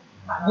 Hindi.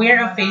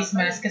 Wear a face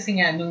mask kasi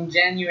nga nung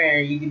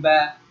January, di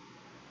ba,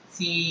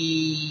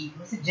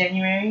 was it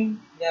January?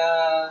 The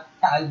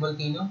Taal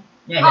Volcano?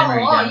 Yeah,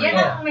 January. Yan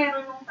ang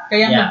meron nung tayo.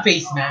 Kaya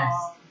mag-face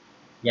mask.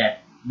 Yeah,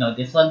 no,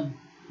 this one,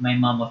 my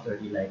mom was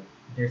already like,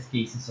 there's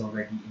cases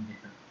already in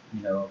different,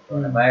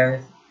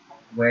 coronavirus.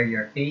 Wear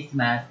your face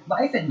mask.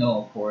 But I said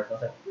no, of course. I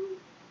was like,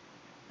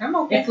 I'm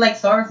okay. it's like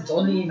SARS. It's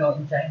only,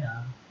 in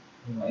China.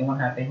 It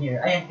won't happen here.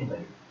 I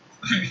antibody.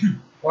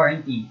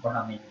 Quarantine for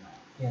how many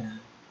months?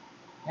 Yeah.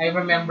 I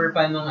remember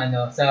pa nung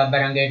sa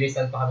Barangay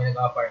Rizal pa kami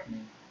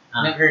nag-apartment.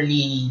 Na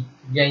early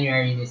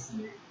January this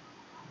year.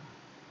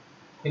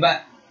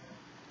 Diba?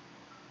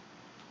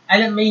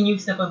 May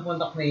news na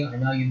pagpuntok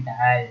na yung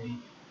Taal.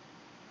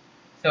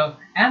 So,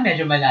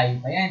 medyo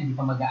malayo pa yan. Hindi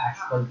pa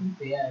mag-a-ashfall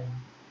dito yan.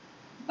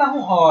 Ito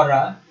akong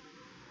aura.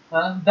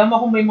 Dama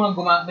kong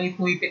may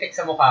pumipitik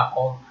sa mukha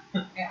ko.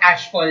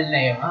 Ashfall na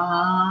yun.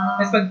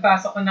 Tapos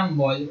pagpasok ko ng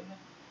mall,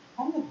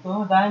 ano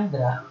to?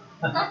 Dandra.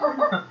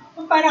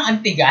 Parang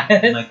antigas.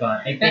 Oh my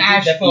god. I think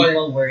the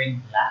people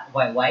wearing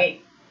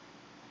white.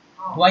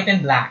 White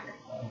and black.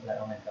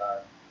 Oh my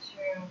god.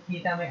 True.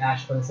 Kita may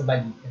ashfall sa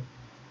balita.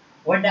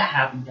 When that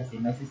happened kasi,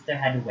 my sister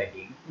had a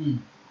wedding.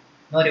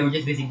 No, they were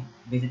just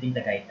visiting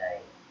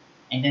Tagaytay.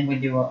 And then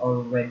when they were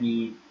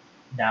already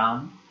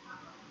down,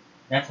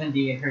 that's when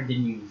they heard the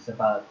news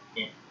about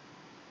it.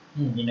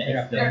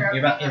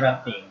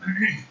 Erupting.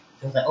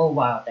 So I was like, oh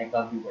wow, thank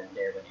God we weren't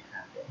there when it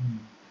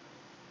happened.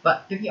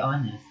 But to be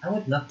honest, I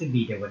would love to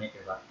be there when it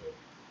erupted.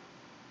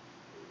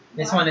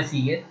 Just want to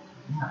see it?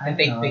 And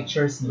take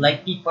pictures?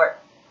 Like be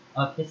part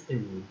of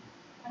history.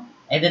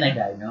 And then I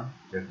died, no?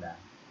 Joke lang.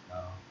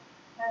 No.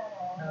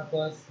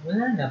 Tapos,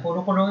 wala na.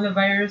 Puro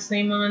coronavirus na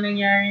yung mga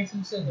nangyari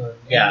susunod.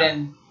 Yeah. And then,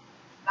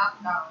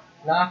 Lockdown.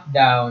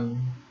 lockdown.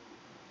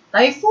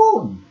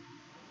 Typhoon!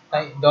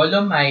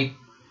 Dolomite.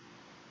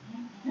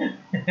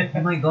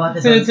 Oh my god,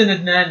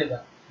 Sunod-sunod na, di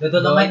ba? the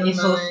Dolomite is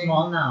so Dolomite.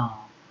 small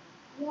now.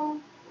 Yeah.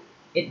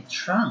 It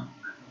shrunk.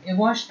 It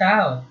washed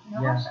out.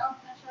 Nawash out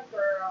na siya,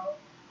 girl.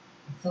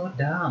 It's so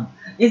dumb.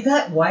 Is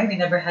that why we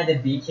never had a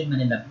beach in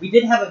Manila? We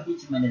did have a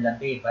beach in Manila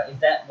Bay, but is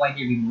that why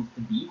they removed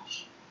the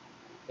beach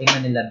in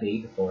Manila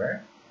Bay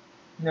before?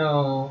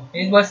 No.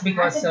 It was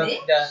because At of the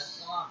beach? the...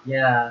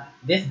 Yeah,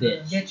 this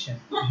beach. Ditch.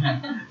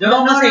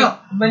 No, kasi no.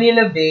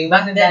 Manila Bay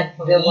Back wasn't then,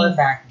 that there clean was-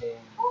 back then.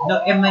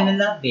 No, in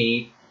Manila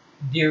Bay,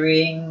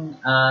 during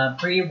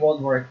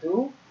pre-World War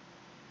II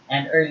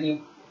and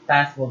early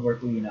past World War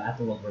II,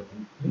 after World War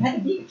II, we had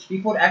a beach.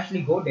 People would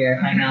actually go there,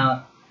 hang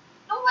out.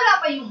 Nung wala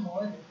pa yung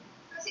mall.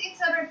 Kasi it's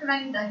a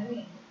reclined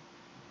eh.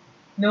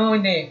 No,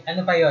 hindi.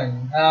 Ano pa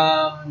yun?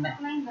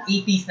 Reclined lang.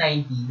 80s,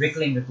 90s.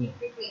 Reclaim.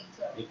 Reclined,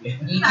 sorry.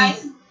 80s,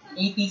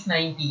 80s,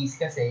 90s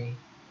kasi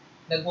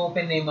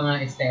nag-open na yung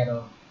mga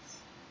esteros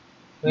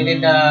within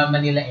the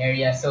Manila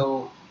area.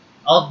 So,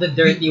 All the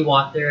dirty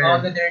water.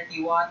 all the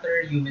dirty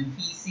water, human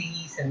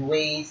feces, and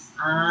waste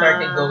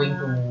started going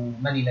to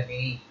Manila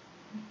Bay.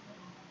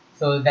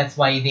 So, that's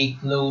why they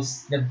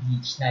closed the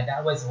beach na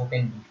that was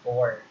open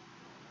before.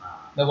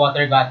 The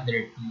water got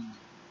dirty.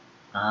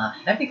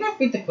 Have you guys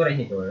been to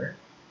Corregidor?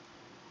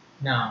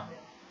 No.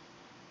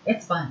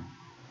 It's fun.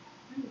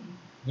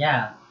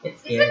 Yeah,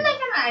 it's Is scary. it like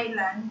an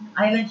island?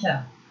 Island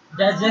siya.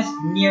 Just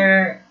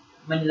near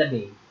Manila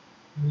Bay.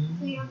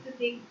 So you have to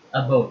take...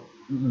 A boat.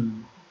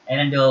 Mm-mm. And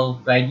then they'll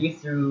guide you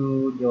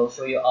through, they'll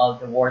show you all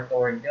the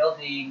war-torn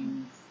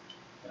buildings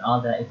and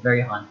all that. It's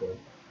very haunted.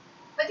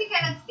 But you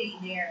cannot stay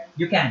there.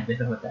 You can, there's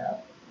a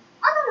hotel.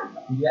 Ano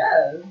ba?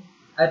 Yes.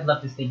 I'd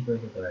love to stay in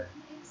Corregidor.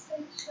 It's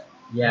such a...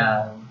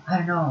 Yeah. I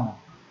don't know.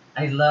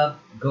 I love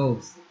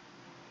ghosts.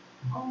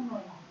 Oh my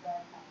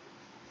God.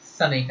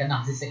 Sanay ka na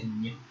kasi sa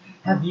inyo.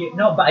 Have you?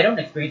 No, but I don't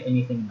experience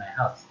anything in my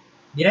house.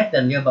 Did I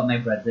tell you about my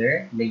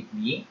brother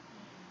lately?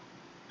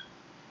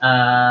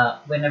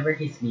 Whenever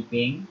he's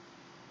sleeping,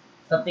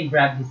 something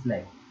grabbed his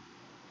leg.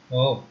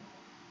 Oh.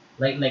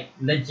 Like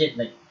legit,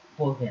 like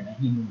pull him and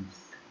he moves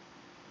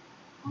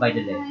by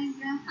the Oh my legs.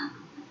 God.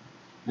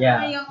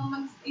 Yeah. Ayoko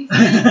mag-stay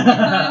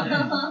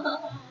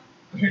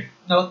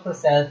Note to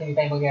self, hindi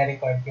tayo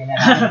mag-record.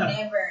 Kailangan.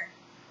 Never.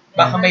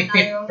 Baka Never may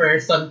fifth tayo-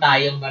 person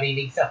tayong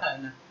marinig sa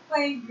ano. Oh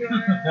my You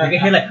God. can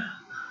hear like,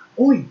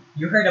 "Uy,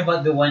 you heard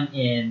about the one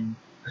in,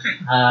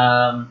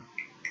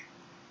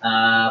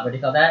 what do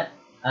you call that?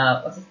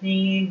 What's his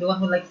name? The one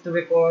who likes to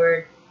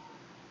record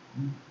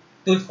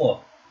Tulfo.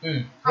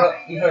 Mm.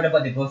 You heard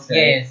about the ghost,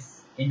 right?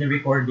 Yes. In the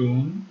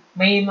recording,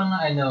 May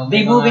mga ano.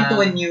 they may move mga, into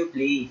a new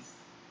place.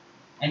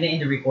 And then in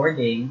the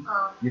recording,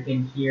 you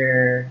can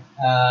hear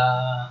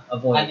a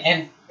voice. an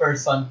end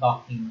person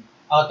talking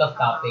out of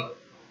topic.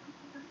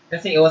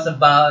 Kasi it was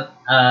about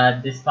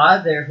this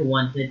father who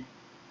wanted.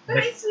 Pero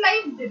it's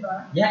live, di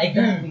ba? Yeah,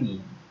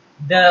 exactly.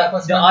 The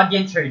Tapos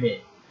audience heard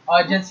it.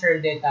 Audience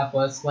heard it,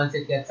 tapos once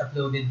it gets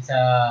uploaded sa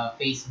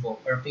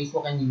Facebook or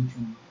Facebook and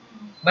YouTube,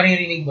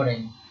 maririnig mo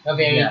rin.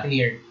 Very Yeah.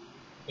 clear.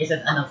 It says,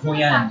 anak mo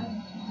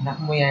yan.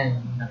 Anak mo yan.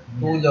 Anak mo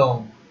yan. Tulong.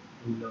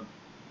 Tulog.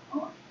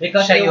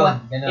 Because Siya it yun, was,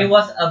 ganun. it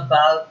was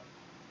about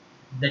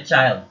the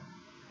child.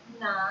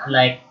 Na?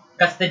 Like,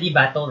 custody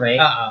battle, right?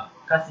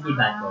 Custody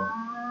battle.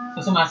 Ah.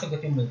 So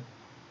sumasagot yung multo.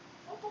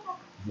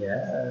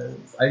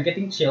 Yes. Are you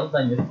getting chills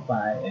on your Oh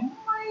spine?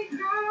 my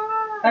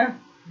God. Parang,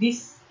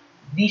 this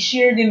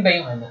year din ba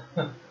yung ano?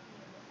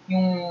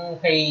 yung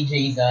kay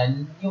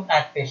Jason, yung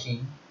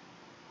catfishing?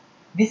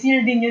 This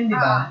year din yun, di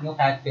ba? Yung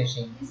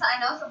catfishing. Yung sa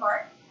ano, sa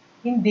bar?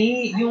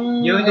 Hindi,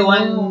 yung... You're the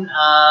ano, one,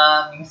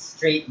 yung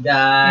straight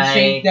guy. yung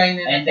straight guy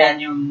na And then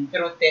yung...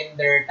 through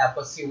Tinder,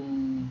 tapos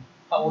yung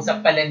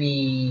kausap pala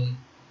ni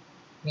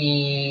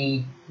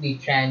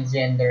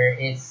transgender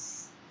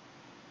is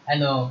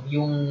ano,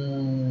 yung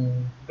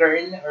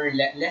girl or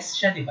less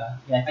siya, di ba?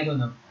 Yeah, I don't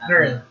know.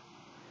 Girl.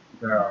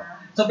 Girl.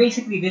 So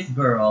basically, this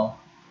girl,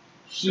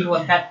 she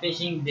was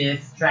catfishing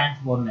this trans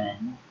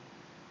woman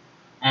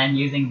and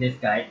using this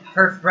guy,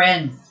 her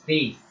friend's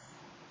face.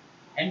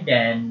 And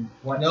then,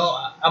 what? No,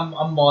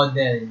 a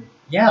model.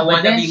 Yeah, a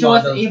but then wannabe she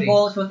was model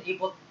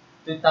able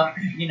to talk,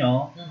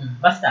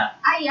 basta.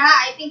 Ah, yeah,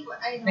 I think,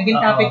 I know. Naging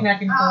topic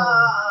natin to.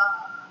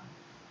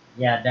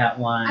 Yeah, that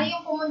one. Ay,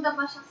 yung pumunta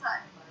pa siya sa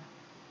ano ba?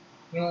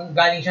 Yung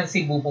galing siyang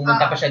Cebu,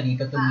 pumunta pa siya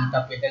dito to meet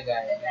up with the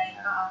guy. The guy,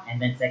 And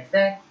then sex.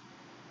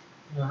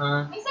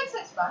 Uh-huh. May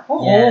sex ba?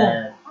 Oo.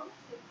 Yes. Oh,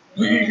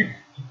 sex.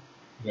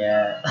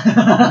 Yeah.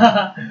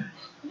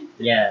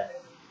 Yes.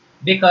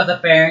 Because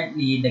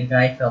apparently the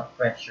guy felt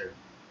pressure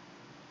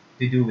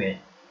to do it.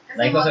 Kasi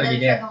Like, was model already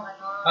siya there. nung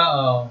ano.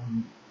 Oo.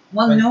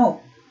 Well, But- no.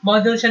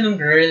 Model siya nung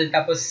girl,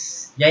 tapos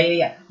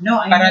Yeah.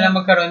 No, I para mean, lang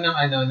magkaroon ng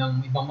ano, ng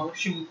ibang mga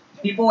shoot.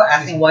 people were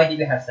asking why did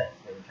you have sex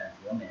with a trans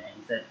woman, and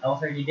he said I was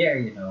already there,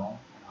 and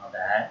all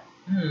that.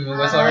 It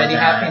was already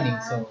Ah. happening,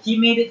 so. He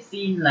made it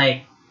seem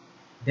like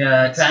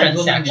the It's trans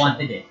woman transactional.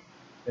 wanted it.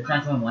 The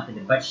trans woman wanted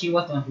it, but she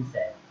was the one who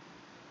said,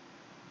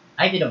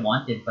 I didn't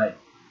want it, but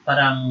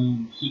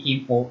parang he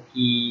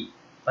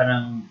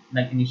parang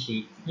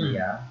nag-initiate si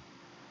Kuya.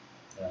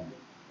 Yun.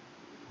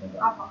 Diba?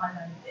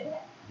 Apakalante.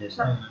 Just,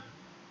 Mm.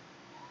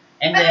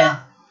 and then,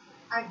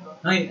 I go.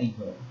 ay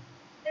go.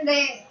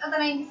 Hindi,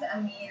 tatanungin ko sa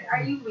Amir,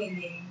 are you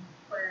willing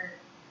for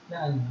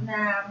Na ano? na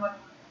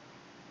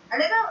a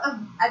little of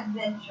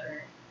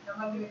adventure na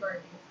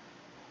mag-recording?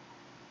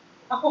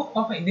 Ako,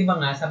 okay, di ba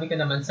nga, sabi ko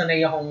naman,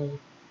 sanay akong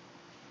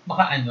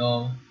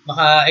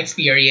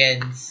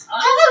maka-experience.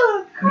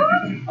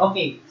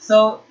 Okay,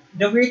 so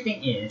the weird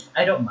thing is,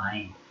 I don't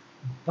mind.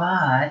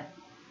 But,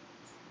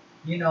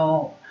 you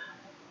know,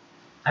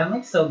 I'm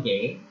like so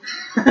gay.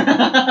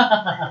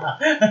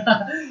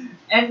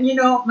 And you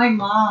know, my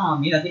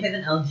mom, you know, they had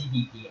an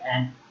LGBT,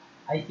 and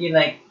I feel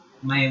like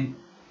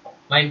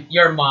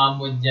Your mom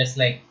would just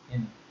like,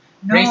 no,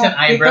 raise an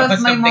eyebrow or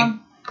because my something.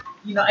 mom,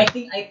 you know, I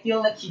feel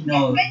like she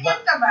knows.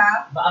 Ganyan ka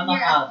ba? But I'm not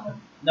You're out. at home.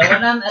 No,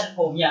 when I'm at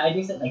home, yeah, I do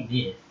something like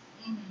this.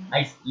 Mhm.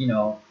 You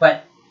know,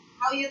 but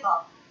How you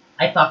talk?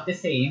 I talk the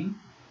same.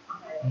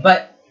 Okay.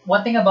 But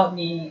one thing about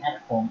me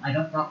at home, I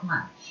don't talk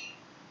much.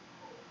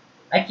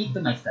 I keep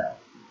to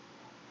myself.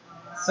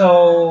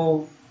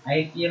 So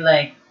I feel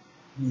like,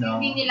 you So,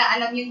 know, hindi nila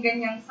alam yung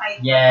ganyang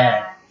side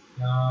Yes.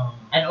 No.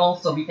 and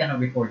also we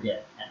cannot record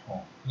yet at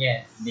home.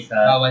 Yes.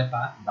 Because- Bawal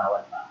pa.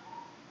 Bawal pa.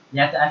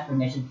 You have to ask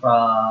permission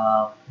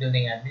from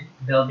Building admin.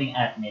 building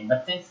admin.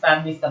 But since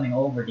family's coming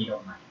over, they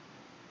don't mind.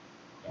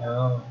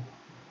 Oh.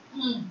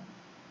 Hmm.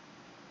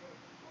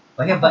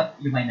 But yeah, but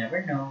you might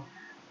never know.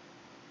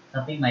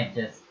 Something might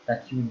just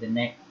touch you in the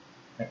neck.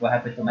 Like what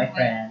happened to my Okay.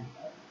 friend.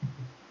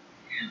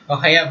 O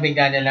kaya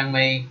bigla na lang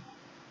may...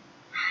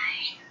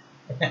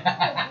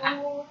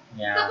 Oo.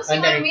 Yeah. Tapos yung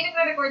Under- may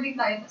nagre-recording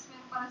tayo, tapos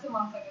meron parang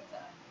sumasagot sa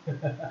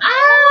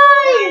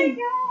Ay!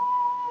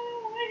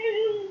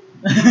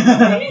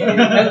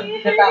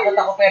 Natakot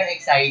ako pero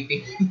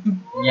exciting.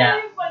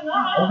 Yeah. Ay,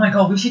 pala. Oh my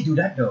god, we should do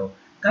that though.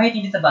 Kahit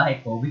hindi sa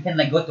bahay ko, we can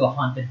like go to a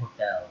haunted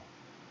hotel.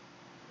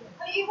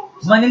 Ay, iwan ko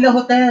sa... Manila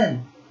Hotel!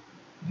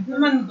 Hindi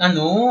naman,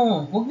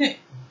 huwag na.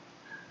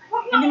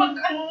 Huwag na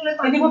mag-ano na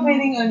tayo. Hindi ba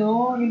pwedeng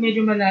yung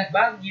medyo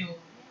Baguio?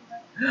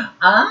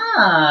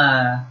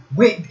 Ah!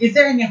 Wait, is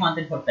there any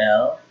haunted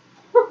hotel?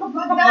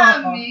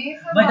 Madami.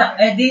 Sa But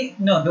bahay.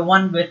 no, the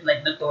one with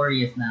like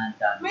notorious na ang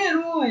dami.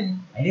 Meron.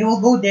 And they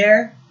will go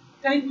there.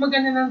 Kahit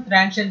maganda ng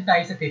transient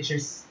tayo sa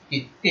teachers.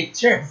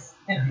 Teachers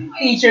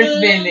God.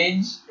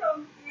 village.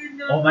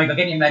 Oh my god,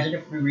 can you imagine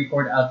if we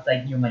record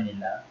outside New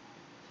Manila?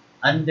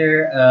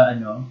 Under,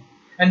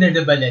 Under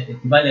the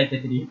Balete. Balete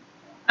Tree.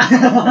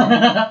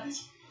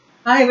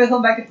 Hi,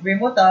 welcome back to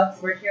Remo Talks.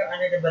 We're here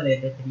under the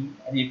Balete Tree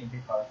at April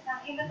House.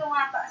 Ang ina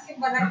tumataas yung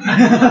balaki.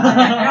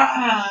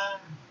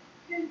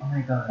 Oh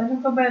my god. Ano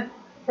pa ba?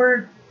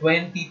 For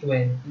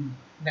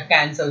 2020,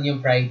 na-cancel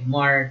yung Pride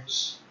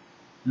March.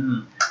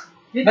 Mm.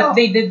 You But know,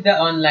 they did the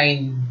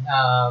online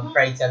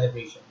Pride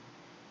celebration.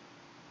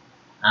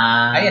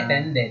 I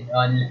attended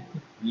online.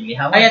 Really?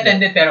 How I was it?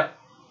 attended pero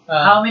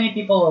How many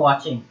people were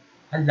watching?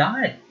 a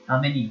lot. How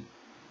many?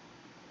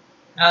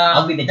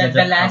 I'll be the judge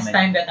The of last how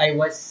time many. that I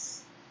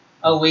was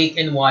awake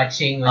and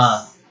watching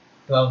was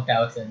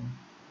 12,000.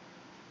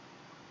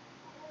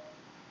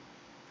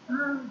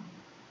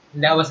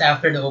 That was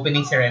after the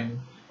opening ceremony.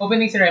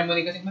 Opening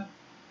ceremony kasi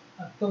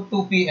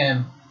 2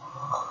 p.m.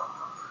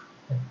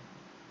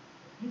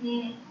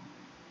 Mhm.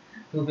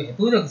 2 p.m.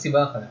 Tulog si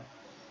Baka.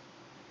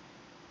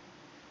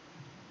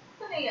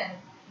 Ito na yan.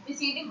 Miss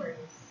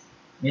Universe.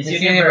 Miss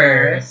Miss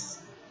Universe.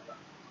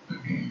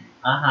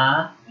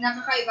 Aha.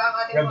 Nakakaiba ang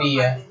ating Rabia.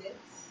 mga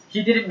candidates.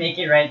 She didn't make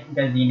it, right?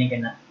 Gazini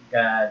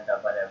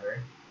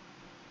whatever.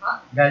 Huh?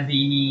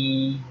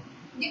 Gazini.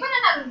 Di ba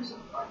nanalo siya?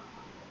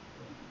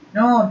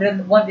 No,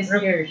 the one this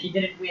year. She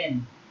didn't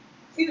win.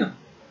 Sino?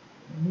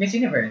 Miss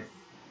Universe.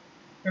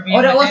 Rabia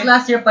Oh, that was Mate?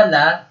 last year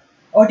pala.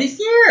 Oh,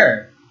 this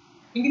year.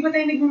 Hindi ba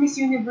tayo nag-Miss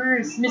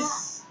Universe? Miss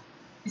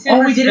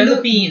Oh, we Universe didn't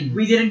Philippines. do.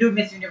 We didn't do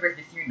Miss Universe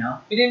this year, no?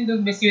 We didn't do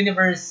Miss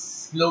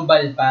Universe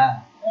Global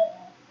pa.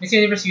 Miss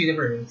Universe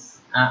Universe.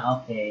 Ah,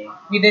 okay.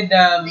 We did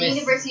the The Miss...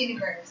 Universe.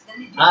 The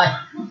legit.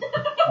 Ah,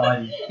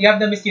 sorry. You have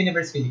the Miss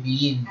Universe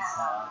Philippines.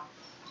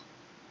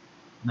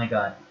 My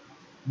God.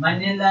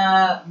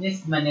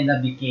 Miss Manila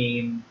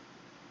became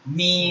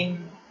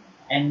meme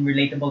and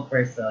relatable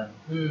person.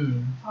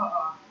 Oo.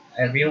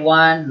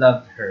 Everyone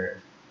loved her.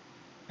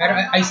 Pero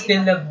I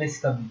still love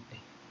Miss Cavite.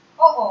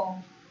 Oo.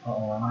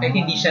 Oo. Kahit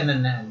hindi siya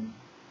nanalo.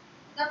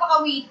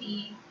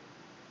 Napaka-witty.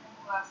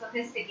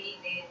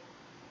 Sophisticated.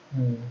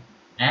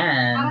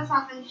 And Para sa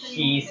akin siya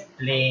she's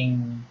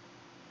playing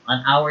on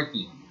our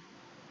team.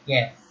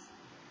 Yes.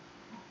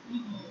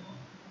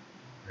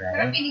 Pero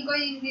Right? piling ko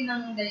yun din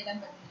ang dahilan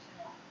ba't hindi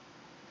siya.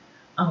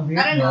 Ang I weird,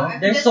 don't no? know.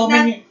 There's That's so not-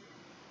 many...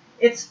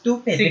 It's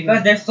stupid Sigma.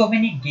 because there's so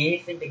many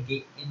gays in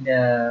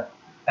the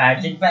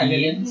pageant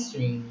scene.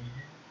 String.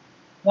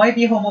 Why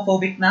be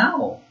homophobic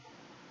now?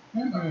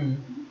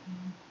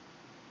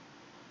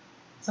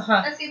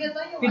 Saka, Kasi sino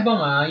to yung di ba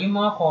nga, yung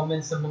mga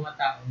comments sa mga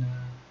tao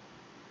na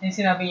Yung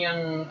sinabi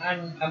niyang,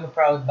 I'm a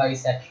proud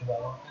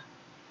bisexual.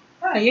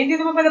 Hindi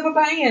naman pala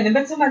babae yan.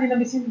 Ba't sumali na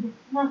Miss Universe?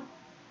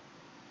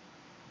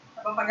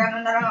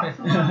 Napapagano na lang ako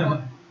sa mga ko.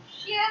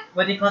 Shit!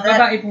 What do you call that?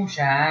 Babae po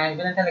siya.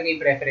 Iba lang talaga yung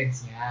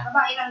preference niya.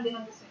 Babae lang din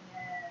ang gusto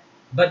niya.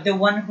 But the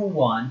one who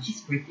won, she's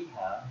pretty,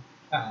 huh?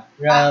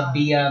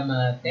 Rabia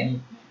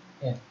Mate.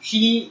 Yeah.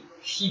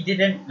 She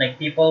didn't, like,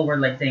 people were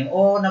like saying,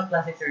 oh,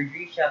 plastic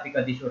surgery siya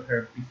because they showed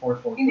her before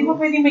photos. Hindi mo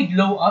pwede may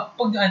glow up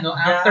pag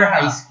after Yeah.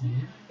 high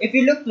school. If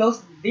you look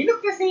close, they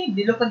look the same.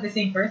 They look like the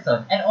same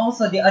person. And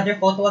also, the other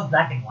photo was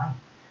black and white.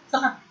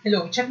 Saka,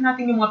 hello, check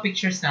natin yung mga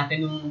pictures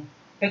natin, yung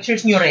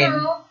pictures nyo rin,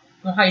 True.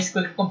 nung high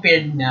school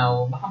compared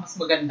now, baka mas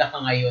maganda ka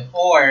ngayon.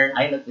 Or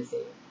I look the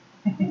same.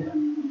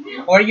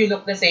 you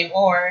look the same,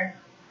 or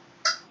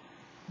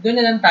doon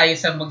na lang tayo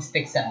sa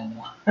mag-stick sa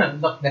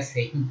look the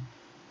same.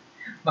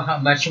 Baka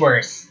much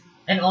worse.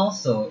 And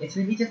also, it's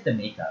really just the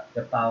makeup.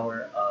 The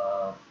power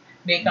of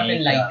Makeup and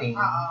Makeup. lighting.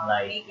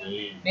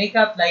 lighting.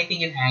 Makeup,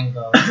 lighting, and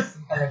angles.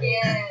 Talaga.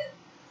 Yes.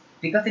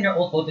 Because in your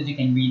old photos, you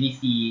can really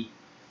see,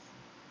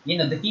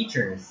 the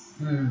features.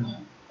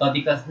 Hmm. But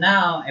because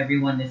now,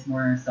 everyone is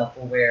more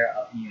self-aware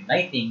of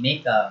lighting,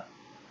 makeup,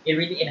 it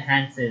really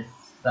enhances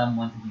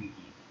someone's beauty.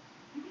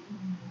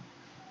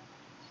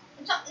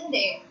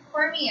 Hindi.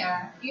 For me,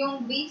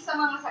 yung based sa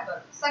mga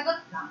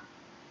sagot lang.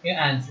 Yung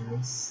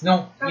answers.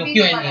 No, yung Cavite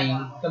Q&A.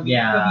 talaga.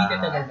 Yeah. Cavite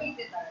talaga.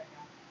 Cavite talaga.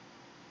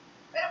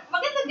 Pero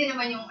maganda din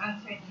naman yung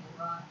answer niyo.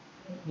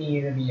 Ni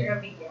Rabia.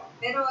 Rabia.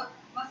 Pero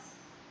mas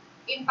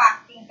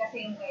impacting kasi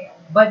yung kaya.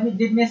 But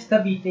did Miss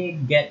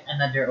Cavite get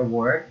another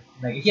award?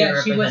 Like, is Yeah,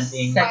 she she was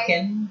representing...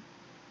 second.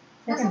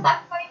 Nasa Second.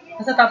 top 5 yan.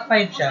 Nasa top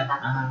 5 siya. Nasa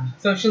top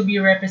five. So she'll be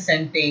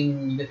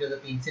representing the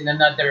Philippines in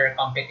another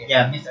competition.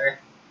 Yeah, Miss Earth.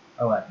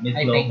 Or what? Miss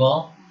I think.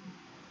 Global?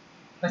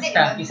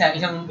 Basta,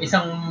 isang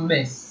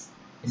miss.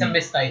 Isang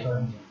miss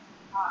title.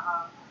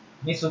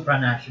 Miss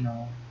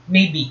Supranational.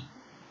 Maybe.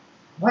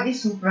 What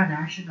is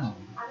supranational?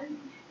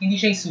 Hindi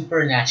siya yung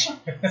super national.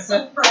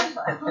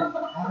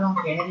 I don't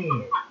get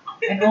it.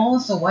 And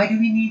also, why do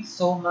we need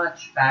so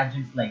much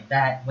pageants like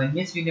that when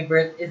Miss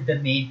Universe is the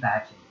main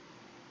pageant?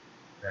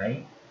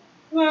 Right?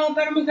 Well,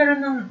 para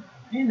magkaroon ng,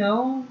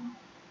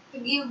 To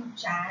give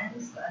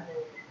chance to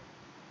others.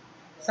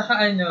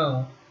 saka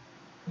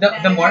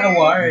the more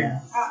awards.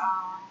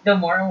 The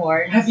more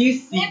awards. Have you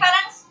Hindi, seen...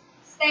 parang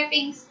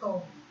stepping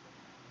stone.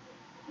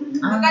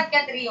 Magkat ka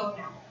trio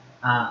na.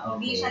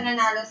 Hindi okay. siya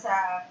nanalo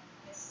sa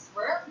Miss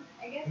World,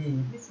 I guess.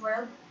 Miss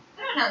World.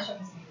 Pero nanalo siya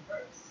Miss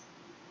Universe.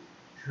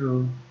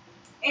 True.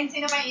 And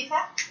sino pa yung isa?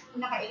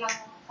 Yung nakailang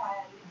sa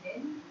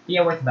Legend?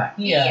 Tia, what's back?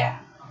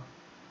 Yeah.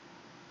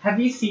 Have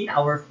you seen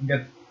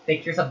the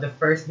pictures of the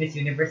first Miss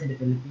Universe in the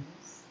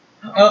Philippines?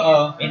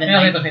 Oo. In the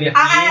Nakita ko 1950s?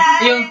 nila.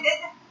 Yung-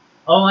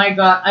 Oh my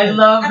god, I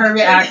love her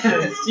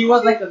reactions. She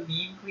was like a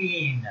meme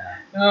queen.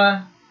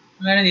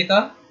 Meron dito?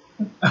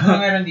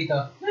 Meron dito.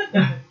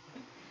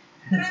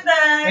 True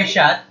that. May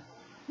shot?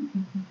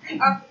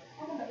 Ano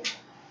ba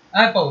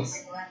yun?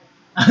 Pose.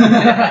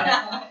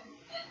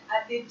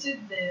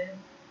 Attitude din.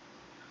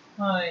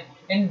 Ay.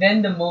 And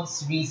then the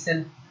most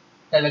recent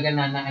talaga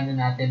na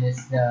natin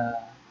is the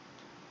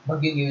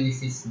Bagyong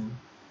Ulysses. No?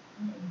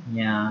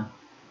 Yeah.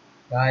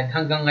 God,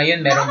 hanggang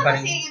ngayon meron pa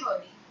rin. Si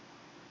Rolly.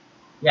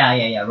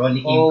 Yeah.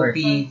 Rolly came first.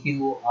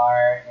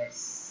 OPQRS.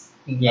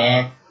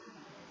 Yes.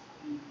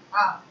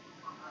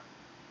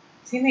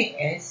 Sino yung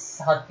S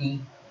sa T?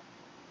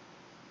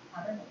 I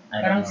don't know. I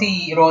don't Parang know.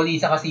 si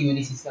Rolly saka si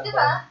Ulysses lang.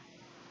 Diba?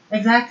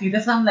 Exactly.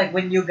 That's why I'm like,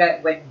 when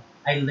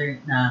I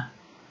learned na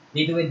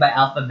they do it by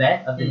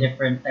alphabet of the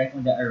different types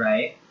when they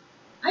arrive,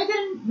 I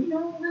didn't,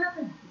 what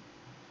happened?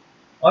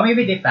 Or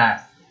maybe they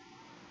passed.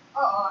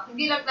 Oo.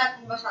 Hindi lang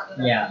natin masyado.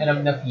 Yeah.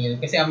 Alam na feel.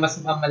 Kasi ang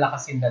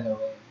malakas yung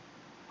dalawa eh.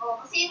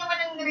 Oo. Kasi yun naman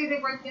ang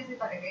nire-report kasi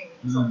talaga eh.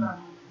 Mm. Sobrang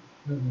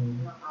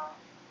Mm-hmm.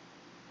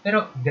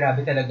 Pero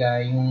grabe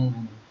talaga yung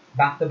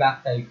back-to-back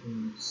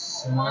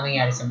typhoons. Yung mga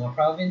nangyari sa mga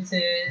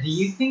provinces. Do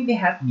you think they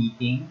have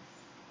meetings?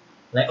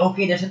 Like,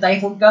 okay, there's a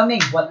typhoon coming.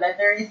 What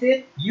letter is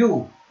it?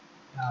 U.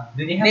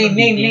 Do they have a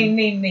meeting?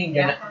 Name.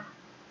 Yeah.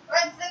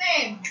 What's the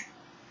name?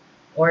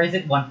 Or is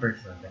it one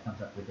person that comes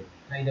up with it?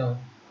 I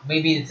don't.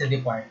 Maybe it's a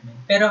department.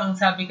 Pero ang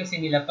sabi kasi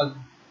nila pag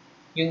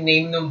yung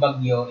name ng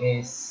bagyo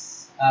is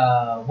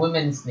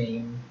woman's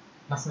name,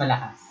 mas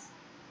malakas.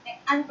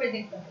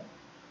 Unpredictable.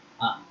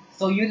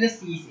 So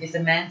Ulysses is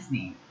a man's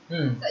name.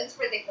 So it's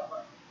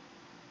predictable.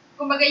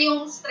 Kumbaga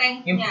yung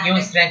strength niya. Yung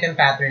strength and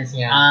patterns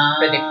niya,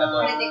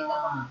 predictable.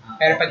 Predictable.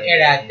 Pero pag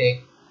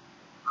erratic,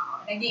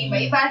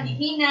 nag-iiba-iba,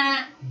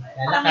 hihina,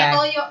 parang may lalakas.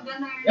 toyo,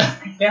 gano'n.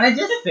 Can I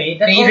just say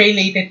that? May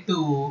related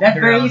to That's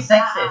very girls.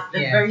 sexist.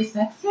 That's Yeah. very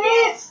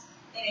sexist.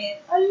 It is.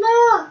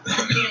 Allah.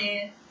 It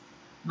is.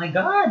 My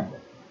God.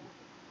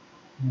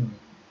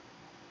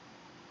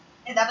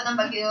 Dapat ang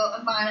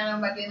pangalan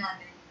ng bagyo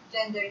natin,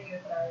 gender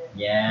neutral.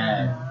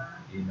 Yes.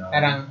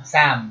 Parang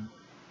Sam,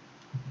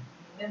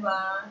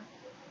 Diba?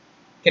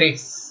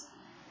 Chris,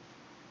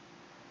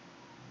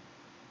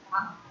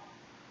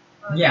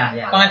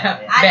 Yeah.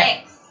 Pangalan,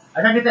 Alex.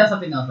 I'm trying to tell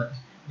something else, but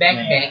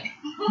Bek.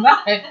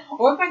 Bakit?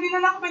 O, pwede na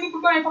lang. Pwede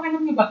po ba?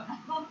 Pakinom niyo ba?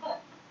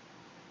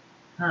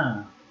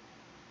 Huh.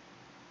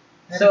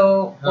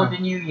 So, for Huh. the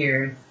New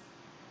Year's,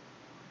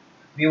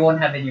 we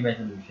won't have any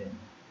resolution.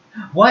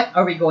 What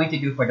are we going to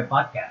do for the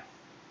podcast?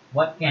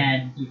 What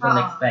can people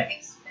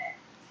expect?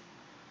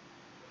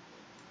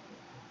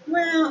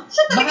 Well,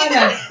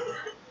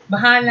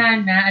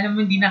 bahala na. Alam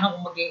mo, hindi na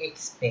ako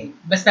mag-expect.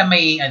 Basta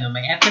may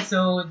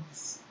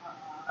episodes.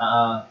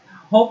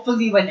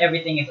 Hopefully, when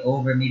everything is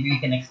over, maybe we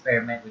can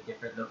experiment with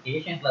different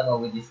locations like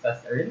what we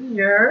discussed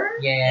earlier.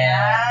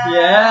 Yeah.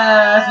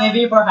 Yes,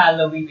 maybe for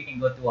Halloween, we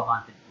can go to a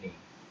haunted place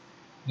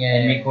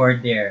and Yeah. record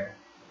there.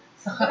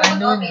 Saka Okay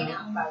ano, na no?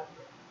 ang bago.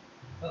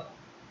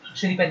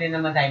 Actually, pwede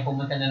naman tayong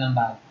pumunta na ng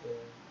bago.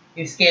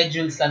 Yung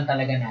schedules lang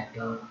talaga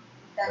natin.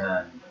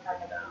 Yan.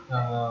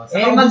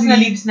 Saka ubos na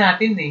leaves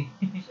natin eh.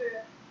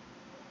 Sure.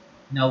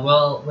 No,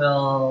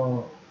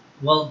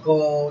 we'll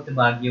go to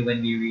Baguio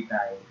when we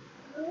retire.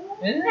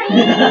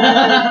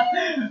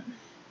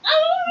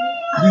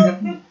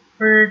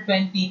 For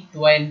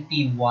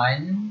 2021,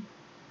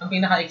 ang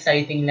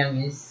pinaka-exciting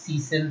lang is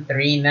season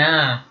 3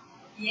 na.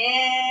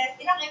 Yes!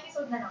 Ilang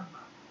episode na lang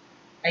ba?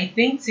 I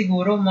think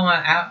siguro mga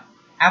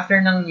after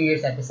ng New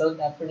Year's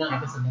episode, after ng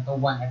episode na to,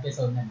 1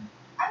 episode na.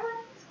 Ano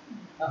na episode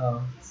na?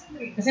 Oo. Season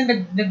 3. Kasi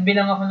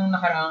nagbilang ako nung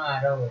nakaraang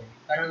araw eh.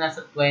 Parang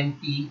nasa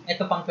 20,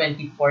 eto pang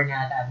 24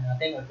 na ata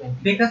natin or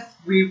 20. Because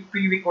we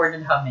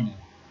pre-recorded how many?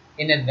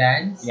 In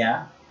advance,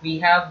 Yeah. we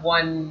have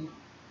one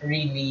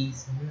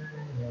release.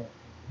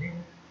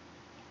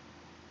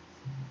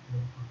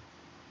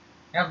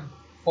 We have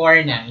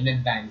 4 na in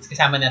advance.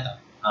 Kasama na to.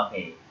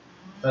 Okay.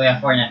 So we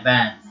have 4 in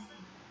advance.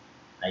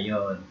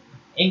 Ayun.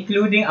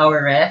 Including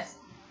our rest.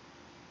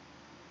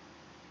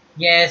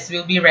 Yes,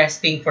 we'll be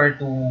resting for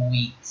 2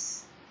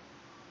 weeks.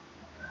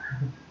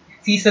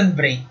 Season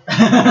break.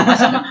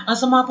 Ang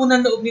sama po ng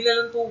loob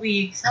nila ng 2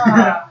 weeks.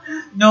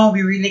 No,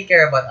 we really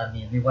care about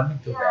Amin. We want him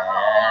to Yeah.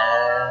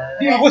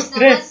 rest. Hindi ako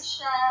stress.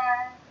 Siya.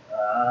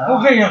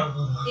 Okay na.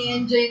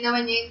 I-enjoy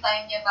naman niya yung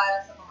time niya para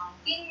sa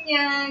pamangkin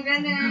niya,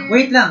 gano'n.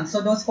 Wait lang.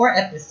 So those 4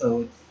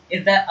 episodes,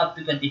 is that up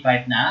to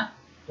 25 na?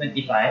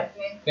 25?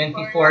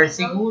 24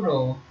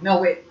 siguro.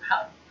 No, wait.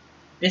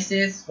 This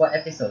is what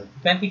episode?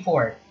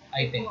 24,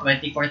 I think.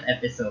 24th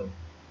episode.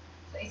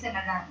 So, isa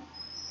na lang.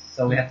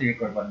 So we have to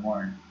record one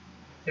more.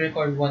 To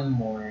record one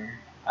more.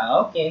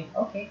 Okay.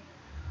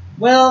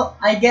 Well,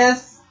 I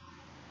guess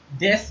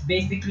this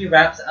basically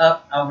wraps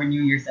up our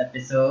New Year's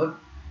episode.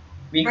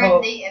 We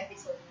hope. Birthday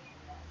episode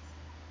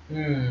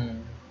niya.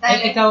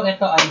 Eh, ito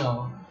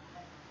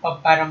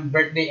parang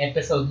birthday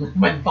episode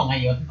naman pa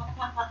ngayon.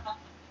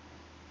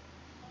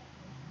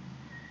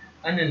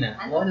 Ano na?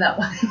 Wala.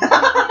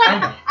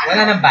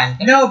 Wala nang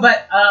band. No,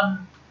 but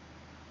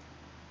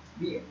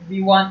we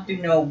want to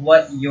know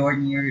what your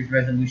New Year's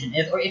resolution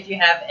is, or if you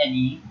have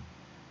any,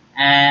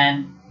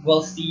 and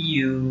we'll see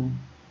you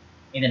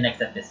in the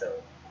next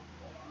episode.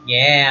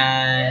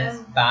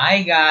 Yes.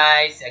 Bye,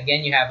 guys.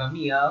 Again, you have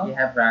Emil. We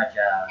have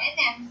Raja.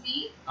 And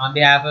MC. On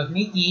behalf of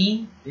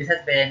Nikki. This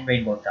has been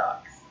Rainbow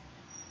Talks.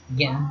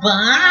 Again,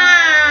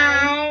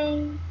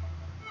 bye.